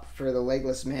up for the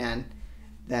legless man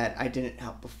that I didn't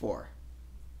help before.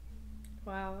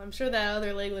 Wow, I'm sure that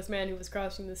other legless man who was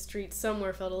crossing the street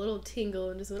somewhere felt a little tingle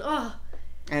and just went, oh,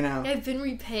 I know. I've been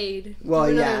repaid. Well,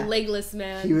 through yeah. Another legless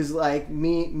man. He was like,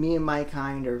 me and my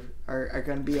kind are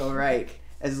going to be all right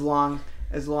as long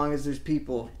as there's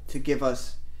people to give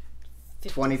us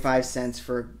 25 cents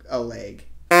for a leg.